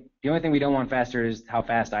faster, right? The only thing we don't want faster is how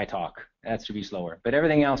fast I talk. That should be slower. But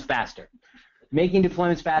everything else faster. Making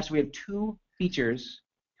deployments faster, we have 2 features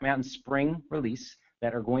coming out in spring release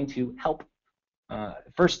that are going to help.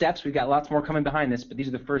 First steps, we've got lots more coming behind this, but these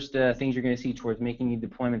are the first things you're going to see towards making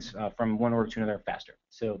deployments from one org to another faster.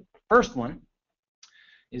 So first one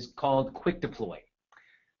is called Quick Deploy.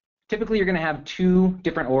 Typically, you're going to have 2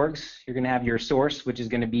 different orgs. You're going to have your source, which is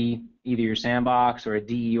going to be either your sandbox or a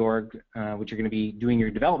DE org, which you're going to be doing your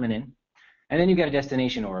development in. And then you've got a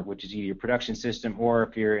destination org, which is either your production system, or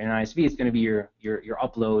if you're in ISV, it's going to be your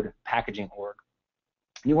upload packaging org.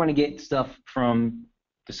 You want to get stuff from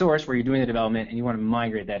the source where you're doing the development, and you want to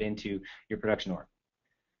migrate that into your production org.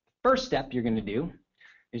 First step you're going to do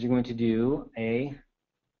is you're going to do a,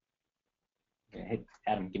 hey,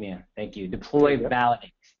 Adam, give me a, thank you, deploy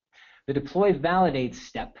validate. The deploy validate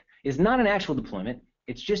step is not an actual deployment.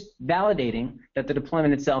 It's just validating that the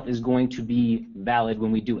deployment itself is going to be valid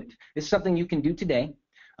when we do it. This is something you can do today,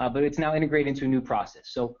 but it's now integrated into a new process.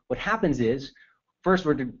 So what happens is, first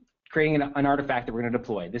we're creating an artifact that we're going to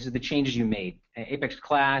deploy. This is the changes you made. Apex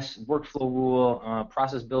class, workflow rule,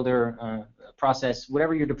 process builder, process,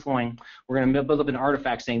 whatever you're deploying, we're going to build up an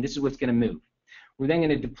artifact saying this is what's going to move. We're then going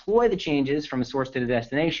to deploy the changes from the source to the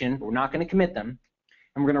destination, but we're not going to commit them,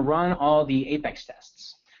 and we're going to run all the Apex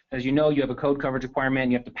tests. As you know, you have a code coverage requirement,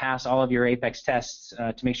 and you have to pass all of your Apex tests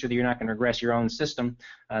to make sure that you're not going to regress your own system.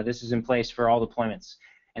 This is in place for all deployments.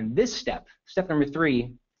 And this step, step number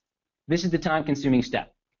 3, this is the time-consuming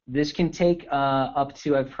step. This can take up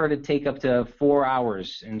to, I've heard it take up to 4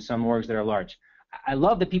 hours in some orgs that are large. I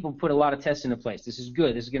love that people put a lot of tests into place. This is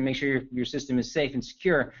good. This is going to make sure your system is safe and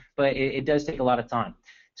secure, but it does take a lot of time.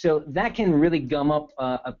 So that can really gum up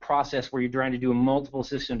a process where you're trying to do a multiple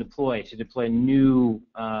system deploy to deploy a new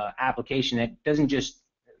application that doesn't just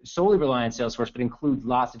solely rely on Salesforce, but includes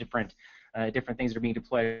lots of different things that are being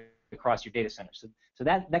deployed across your data center. So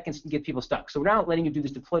that can get people stuck. So we're now letting you do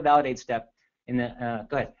this deploy validate step in the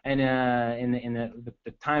in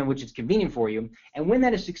the time which is convenient for you. And when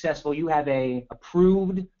that is successful, you have a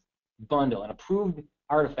approved bundle, an approved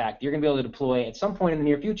artifact you're going to be able to deploy at some point in the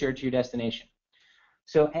near future to your destination.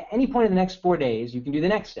 So at any point in the next 4 days, you can do the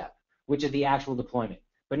next step, which is the actual deployment.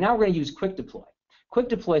 But now we're going to use Quick Deploy. Quick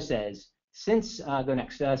Deploy says, since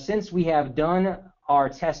we have done our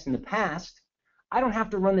tests in the past, I don't have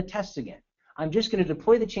to run the tests again. I'm just going to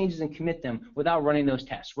deploy the changes and commit them without running those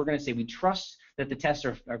tests. We're going to say we trust that the tests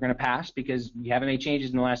are going to pass because you haven't made changes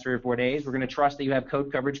in the last 3 or 4 days. We're going to trust that you have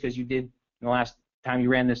code coverage because you did in the last time you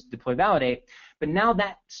ran this deploy validate. But now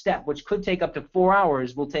that step, which could take up to 4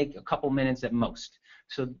 hours, will take a couple minutes at most.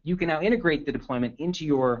 So you can now integrate the deployment into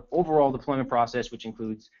your overall deployment process, which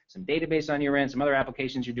includes some database on your end, some other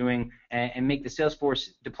applications you're doing, and make the Salesforce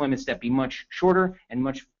deployment step be much shorter and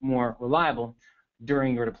much more reliable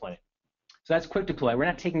during your deployment. So that's Quick Deploy. We're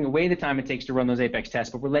not taking away the time it takes to run those Apex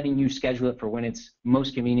tests, but we're letting you schedule it for when it's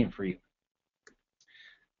most convenient for you.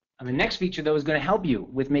 And the next feature, though, is going to help you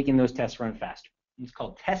with making those tests run faster. It's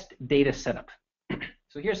called Test Data Setup.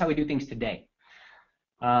 So here's how we do things today.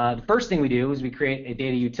 The first thing we do is we create a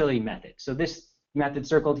data utility method. So this method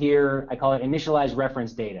circled here, I call it initialize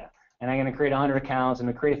reference data. And I'm going to create 100 accounts, I'm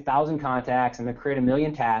going to create 1,000 contacts, I'm going to create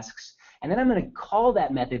 1,000,000 tasks, and then I'm going to call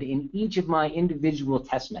that method in each of my individual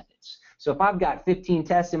test methods. So if I've got 15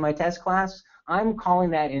 tests in my test class, I'm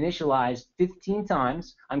calling that initialize 15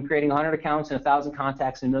 times. I'm creating 100 accounts and 1,000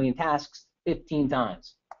 contacts and 1,000,000 tasks 15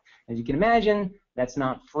 times. As you can imagine, that's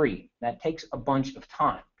not free. That takes a bunch of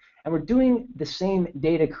time. And we're doing the same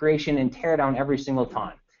data creation and teardown every single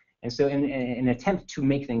time. And so in an attempt to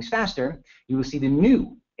make things faster, you will see the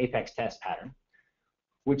new Apex test pattern,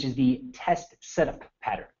 which is the test setup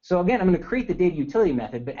pattern. So again, I'm going to create the data utility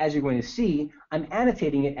method, but as you're going to see, I'm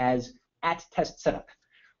annotating it as @test setup.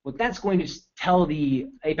 What that's going to tell the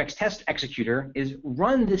Apex test executor is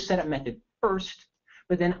run this setup method first,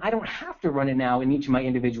 but then I don't have to run it now in each of my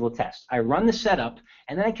individual tests. I run the setup,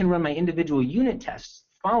 and then I can run my individual unit tests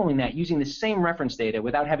following that using the same reference data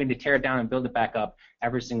without having to tear it down and build it back up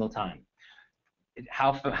every single time.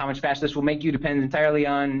 How much faster this will make you depends entirely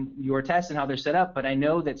on your tests and how they're set up, but I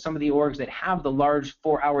know that some of the orgs that have the large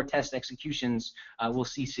 4-hour test executions will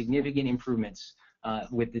see significant improvements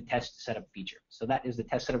with the test setup feature. So that is the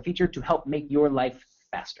test setup feature to help make your life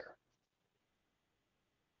faster.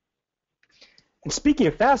 And speaking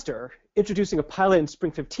of faster, introducing a pilot in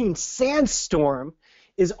Spring 15, Sandstorm,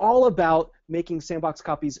 is all about making sandbox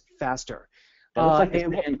copies faster. That looks like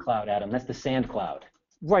the sand cloud, Adam. That's the sand cloud.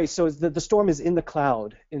 Right, so the storm is in the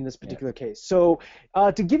cloud in this particular case. So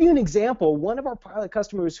to give you an example, one of our pilot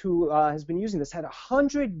customers who has been using this had a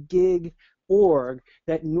 100 gig org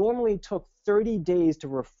that normally took 30 days to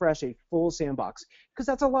refresh a full sandbox, because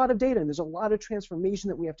that's a lot of data, and there's a lot of transformation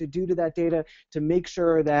that we have to do to that data to make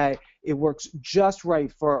sure that it works just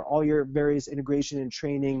right for all your various integration and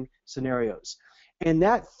training scenarios. And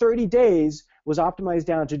that 30 days was optimized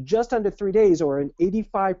down to just under 3 days, or an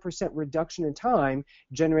 85% reduction in time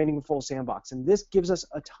generating a full sandbox. And this gives us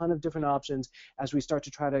a ton of different options as we start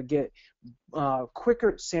to try to get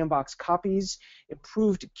quicker sandbox copies,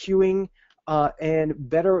 improved queuing, and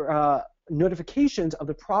better notifications of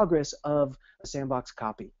the progress of a sandbox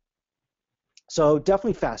copy. So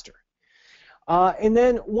definitely faster. And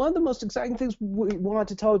then one of the most exciting things we want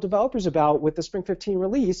to tell developers about with the Spring 15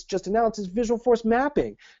 release, just announced, is Visualforce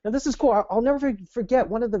mapping. Now this is cool. I'll never forget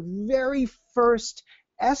one of the very first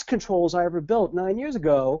S controls I ever built 9 years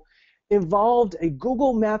ago involved a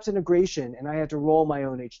Google Maps integration, and I had to roll my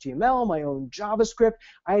own HTML, my own JavaScript.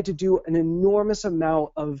 I had to do an enormous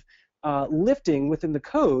amount of lifting within the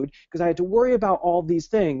code, because I had to worry about all these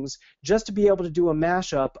things just to be able to do a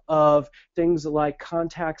mashup of things like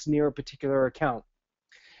contacts near a particular account.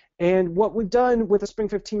 And what we've done with the Spring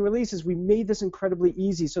 15 release is we made this incredibly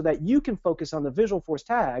easy so that you can focus on the Visualforce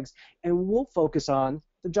tags and we'll focus on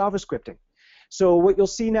the JavaScripting. So what you'll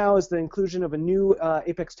see now is the inclusion of a new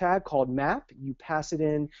Apex tag called map. You pass it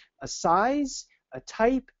in a size, a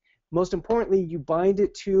type. Most importantly, you bind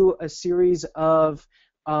it to a series of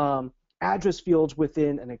address fields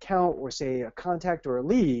within an account, or say a contact or a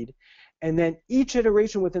lead, and then each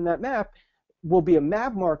iteration within that map will be a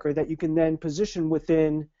map marker that you can then position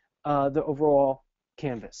within the overall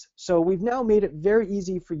canvas. So we've now made it very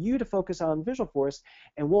easy for you to focus on Visualforce,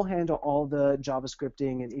 and we'll handle all the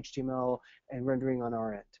JavaScripting and HTML and rendering on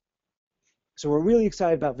our end. So we're really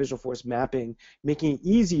excited about Visualforce mapping, making it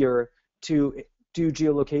easier to do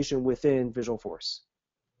geolocation within Visualforce.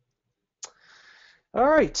 All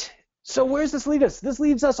right, so where does this lead us? This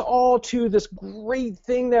leads us all to this great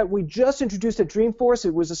thing that we just introduced at Dreamforce.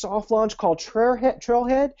 It was a soft launch called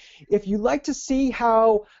Trailhead. If you'd like to see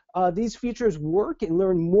how these features work and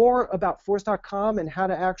learn more about Force.com and how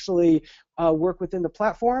to actually work within the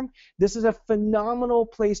platform, this is a phenomenal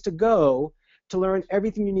place to go to learn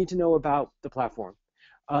everything you need to know about the platform.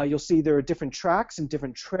 You'll see there are different tracks and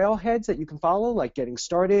different trailheads that you can follow, like Getting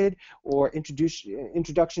Started or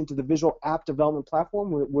Introduction to the Visual App Development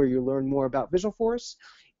Platform, where you learn more about Visualforce.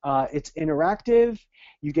 It's interactive.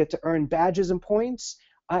 You get to earn badges and points.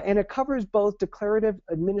 And it covers both declarative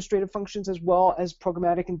administrative functions as well as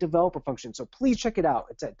programmatic and developer functions. So please check it out.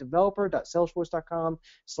 It's at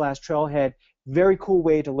developer.salesforce.com/trailhead. Very cool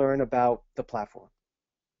way to learn about the platform.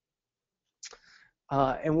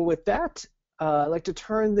 And with that, I'd like to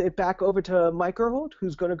turn it back over to Mike Gerholdt,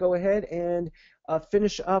 who's going to go ahead and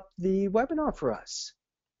finish up the webinar for us.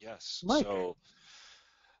 Yes. Mike. So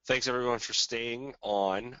thanks, everyone, for staying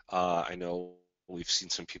on. I know we've seen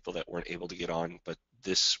some people that weren't able to get on, but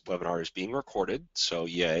this webinar is being recorded, so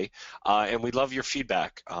yay. And we love your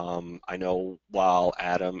feedback. I know while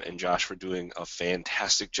Adam and Josh were doing a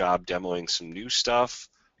fantastic job demoing some new stuff,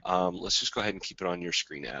 let's just go ahead and keep it on your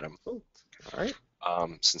screen, Adam. Oh, all right.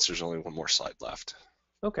 Since there's only one more slide left.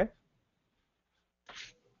 Okay.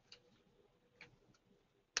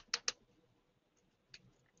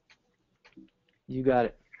 You got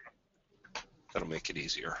it. That'll make it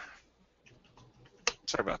easier.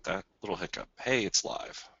 Sorry about that. Little hiccup. Hey, it's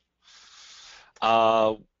live.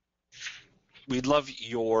 We'd love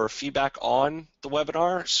your feedback on the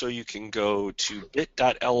webinar, so you can go to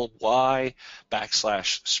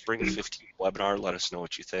bit.ly/spring15webinar. Let us know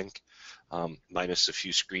what you think. Minus a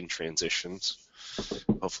few screen transitions.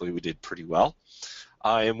 Hopefully we did pretty well.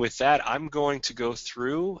 And with that, I'm going to go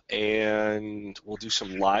through and we'll do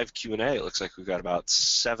some live Q&A. It looks like we've got about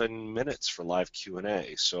 7 minutes for live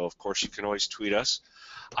Q&A. So, of course, you can always tweet us.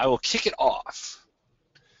 I will kick it off.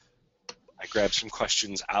 I grabbed some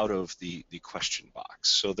questions out of the question box.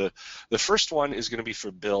 So the first one is going to be for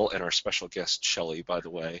Bill and our special guest, Shelly, by the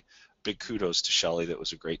way. Big kudos to Shelly. That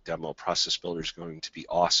was a great demo. Process Builder is going to be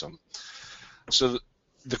awesome. So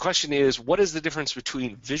the question is, what is the difference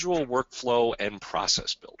between Visual Workflow and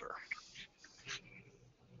Process Builder?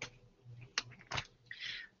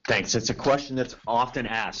 Thanks. It's a question that's often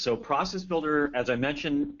asked. So Process Builder, as I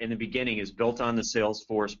mentioned in the beginning, is built on the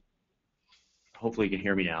Salesforce. Hopefully you can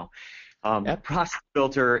hear me now. Process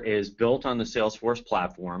Builder is built on the Salesforce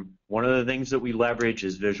platform. One of the things that we leverage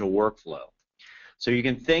is Visual Workflow. So you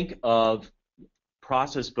can think of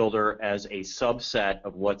Process Builder as a subset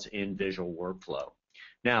of what's in Visual Workflow.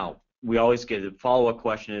 Now, we always get a follow-up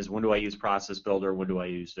question is, when do I use Process Builder? When do I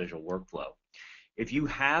use Visual Workflow? If you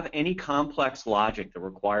have any complex logic that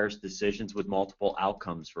requires decisions with multiple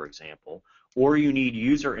outcomes, for example, or you need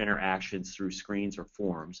user interactions through screens or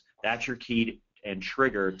forms, that's your key and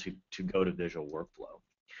trigger to go to Visual Workflow.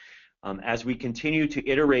 As we continue to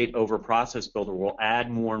iterate over Process Builder, we'll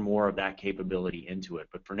add more and more of that capability into it.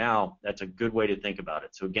 But for now, that's a good way to think about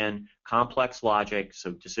it. So again, complex logic,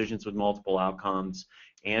 so decisions with multiple outcomes,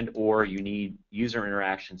 and or you need user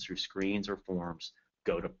interactions through screens or forms,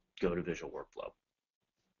 go to Visual Workflow.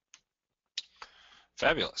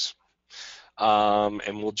 Fabulous.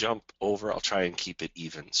 And we'll jump over. I'll try and keep it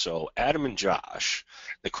even. So Adam and Josh,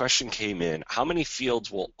 the question came in, how many fields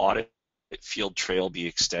will audit field trail be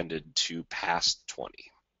extended to past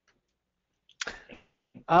 20?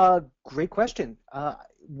 Great question.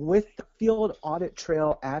 With the field audit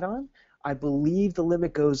trail add-on, I believe the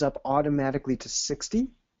limit goes up automatically to 60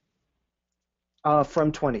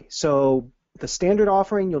 from 20. So the standard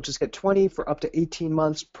offering, you'll just get 20 for up to 18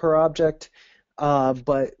 months per object.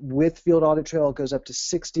 But with Field Audit Trail, it goes up to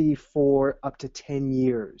 60 for up to 10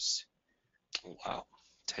 years. Wow,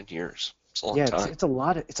 10 years. It's a long time.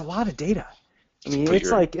 It's a lot of data. I mean,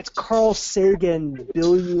 it's Carl Sagan,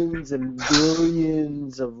 billions and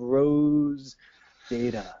billions of rows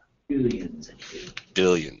data.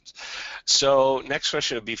 Billions. So next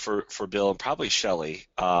question would be for Bill and probably Shelley.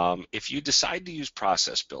 If you decide to use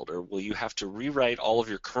Process Builder, will you have to rewrite all of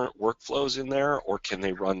your current workflows in there, or can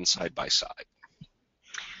they run side by side?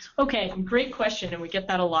 Okay, great question, and we get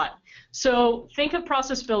that a lot. So think of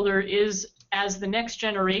Process Builder as the next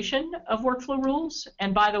generation of workflow rules,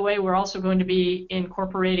 and by the way, we're also going to be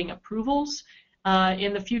incorporating approvals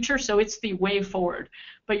in the future, so it's the way forward.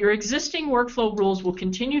 But your existing workflow rules will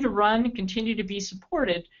continue to run, continue to be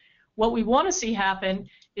supported. What we want to see happen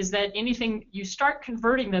is that anything you start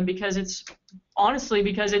converting them because it's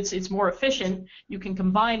more efficient. You can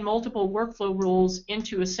combine multiple workflow rules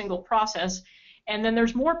into a single process, and then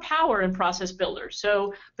there's more power in Process Builder.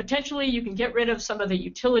 So potentially you can get rid of some of the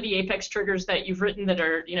utility apex triggers that you've written that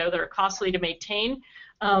are costly to maintain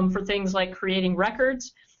for things like creating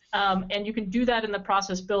records. And you can do that in the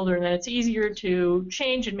Process Builder, and then it's easier to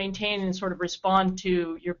change and maintain and sort of respond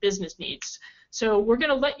to your business needs. So we're going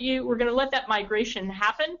to let that migration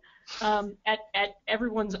happen at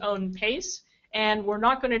everyone's own pace, and we're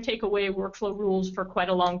not going to take away workflow rules for quite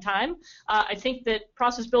a long time. I think that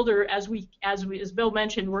Process Builder, as Bill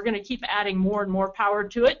mentioned, we're going to keep adding more and more power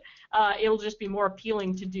to it. It'll just be more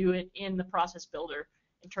appealing to do it in the Process Builder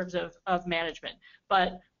in terms of management.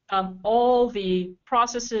 But all the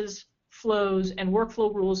processes, flows, and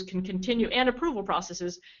workflow rules can continue, and approval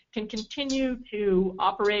processes can continue to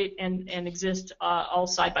operate and exist all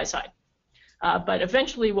side by side. But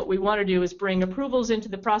eventually what we want to do is bring approvals into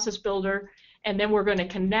the Process Builder, and then we're going to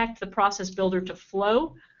connect the Process Builder to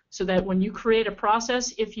Flow so that when you create a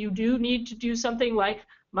process, if you do need to do something like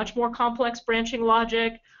much more complex branching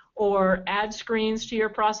logic or add screens to your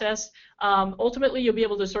process, ultimately you'll be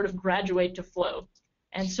able to sort of graduate to Flow.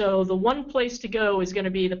 And so the one place to go is going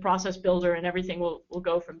to be the Process Builder, and everything will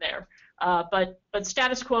go from there. But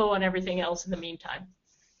status quo on everything else in the meantime.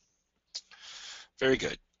 Very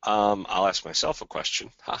good. I'll ask myself a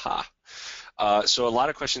question. So a lot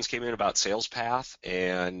of questions came in about Sales Path,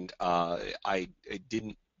 and I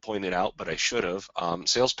didn't point it out, but I should have.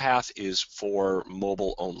 Sales Path is for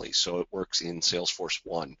mobile only, so it works in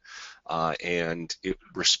Salesforce1, and it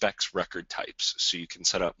respects record types, so you can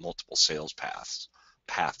set up multiple sales paths.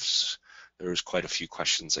 There's quite a few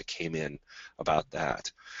questions that came in about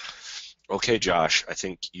that. Okay, Josh, I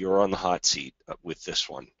think you're on the hot seat with this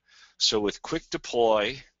one. So with quick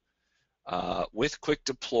deploy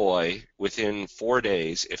within 4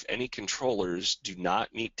 days, if any controllers do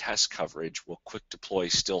not meet test coverage, will quick deploy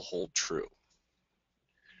still hold true?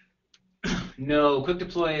 No, quick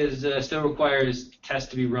deploy still requires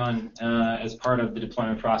tests to be run as part of the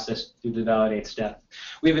deployment process through the validate step.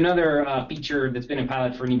 We have another feature that's been in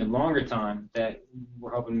pilot for an even longer time that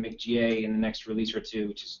we're hoping to make GA in the next release or two,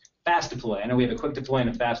 which is fast deploy. I know we have a quick deploy and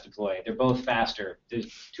a fast deploy. They're both faster. There's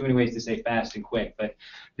too many ways to say fast and quick, but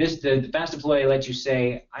the fast deploy lets you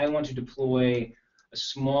say, I want to deploy a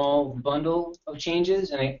small bundle of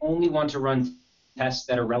changes, and I only want to run tests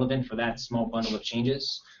that are relevant for that small bundle of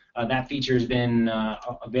changes. That feature has been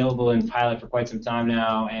available in pilot for quite some time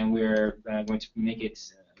now, and we're going to make it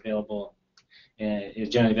available. Is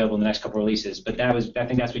generally available in the next couple of releases, but I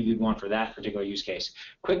think that's what you'd want for that particular use case.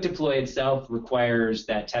 Quick deploy itself requires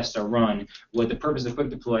that tests are run. What the purpose of quick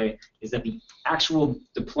deploy is that the actual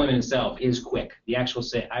deployment itself is quick. The actual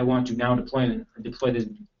say, I want to now deploy this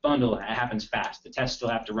bundle, it happens fast. The tests still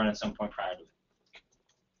have to run at some point prior to it.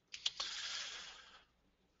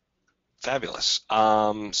 Fabulous.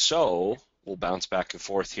 So we'll bounce back and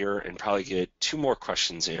forth here and probably get 2 more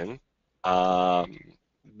questions in.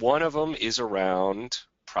 One of them is around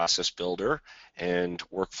Process Builder and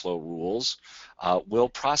workflow rules. Will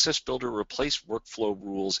Process Builder replace workflow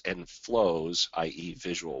rules and flows, i.e.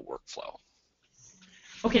 visual workflow?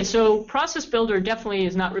 Okay, so Process Builder definitely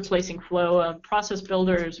is not replacing Flow. Process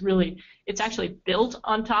Builder is really, it's actually built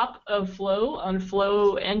on top of Flow, on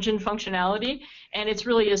Flow engine functionality, and it's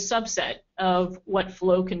really a subset of what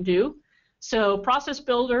Flow can do. So Process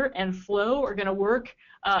Builder and Flow are going to work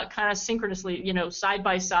kind of synchronously, side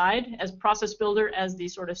by side, as Process Builder as the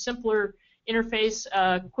sort of simpler interface,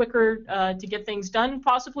 quicker to get things done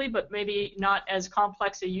possibly, but maybe not as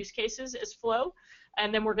complex a use cases as Flow.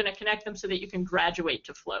 And then we're going to connect them so that you can graduate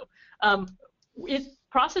to Flow.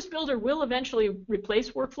 Process Builder will eventually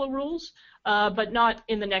replace workflow rules, but not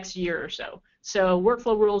in the next year or so. So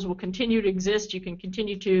workflow rules will continue to exist. You can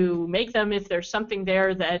continue to make them if there's something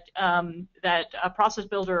there that Process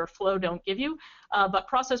Builder or Flow don't give you. But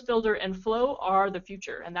Process Builder and Flow are the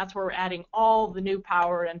future, and that's where we're adding all the new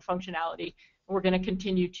power and functionality. And we're going to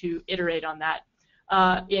continue to iterate on that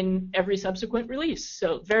in every subsequent release.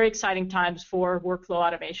 So very exciting times for workflow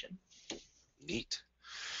automation. Neat.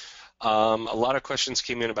 A lot of questions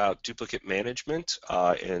came in about duplicate management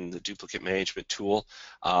and the duplicate management tool.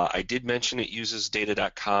 I did mention it uses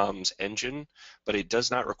Data.com's engine, but it does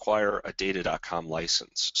not require a Data.com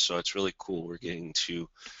license. So it's really cool. We're getting to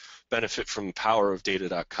benefit from the power of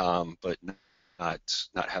Data.com, but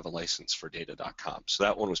not have a license for Data.com. So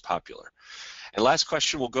that one was popular. And last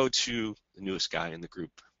question will go to the newest guy in the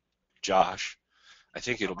group, Josh. I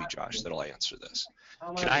think it'll be Josh that'll answer this.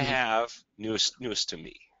 Can I have newest to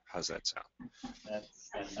me? How's that sound?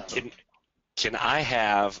 Can I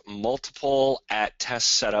have multiple @test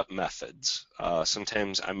setup methods?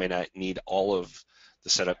 Sometimes I may not need all of the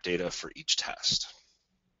setup data for each test.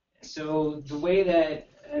 So the way that,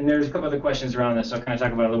 and there's a couple other questions around this, so I'll kind of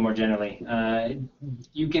talk about it a little more generally.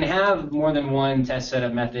 You can have more than one test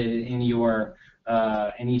setup method in your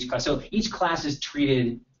in each class. So each class is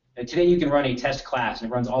treated. Today you can run a test class,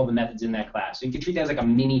 and it runs all the methods in that class. So you can treat that as like a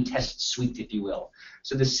mini test suite, if you will.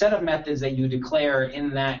 So the setup methods that you declare in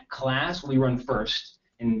that class will be run first,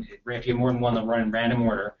 and if you have more than one, they'll run in random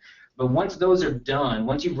order. But once those are done,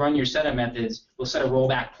 once you've run your setup methods, we'll set a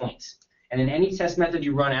rollback point. And then any test method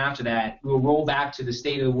you run after that will roll back to the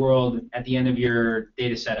state of the world at the end of your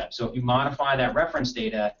data setup. So if you modify that reference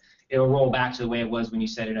data, it'll roll back to the way it was when you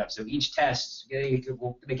set it up. So each test, they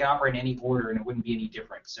can operate in any order, and it wouldn't be any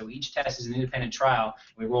different. So each test is an independent trial,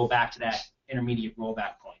 and we roll back to that intermediate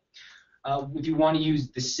rollback point. If you want to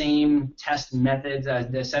use the same test methods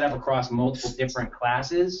set up across multiple different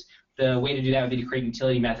classes, the way to do that would be to create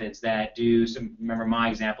utility methods that do some, remember my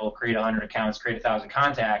example, create 100 accounts, create 1,000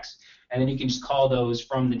 contacts, and then you can just call those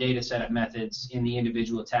from the data setup methods in the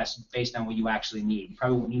individual tests based on what you actually need. You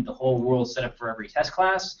probably won't need the whole world set up for every test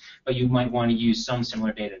class, but you might want to use some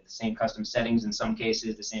similar data, the same custom settings in some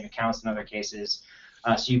cases, the same accounts in other cases,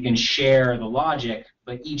 so you can share the logic,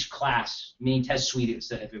 but each class, mini test suite,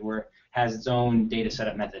 if it were, has its own data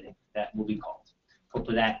setup method that will be called.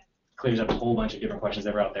 Hopefully that clears up a whole bunch of different questions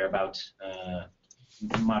that were out there about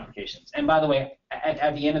modifications. And by the way,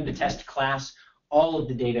 at the end of the test class, all of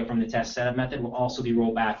the data from the test setup method will also be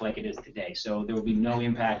rolled back like it is today. So there will be no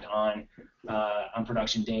impact on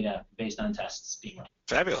production data based on tests being run.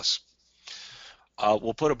 Fabulous.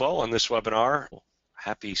 We'll put a bow on this webinar.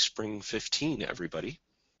 Happy Spring 15, everybody.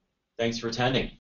 Thanks for attending.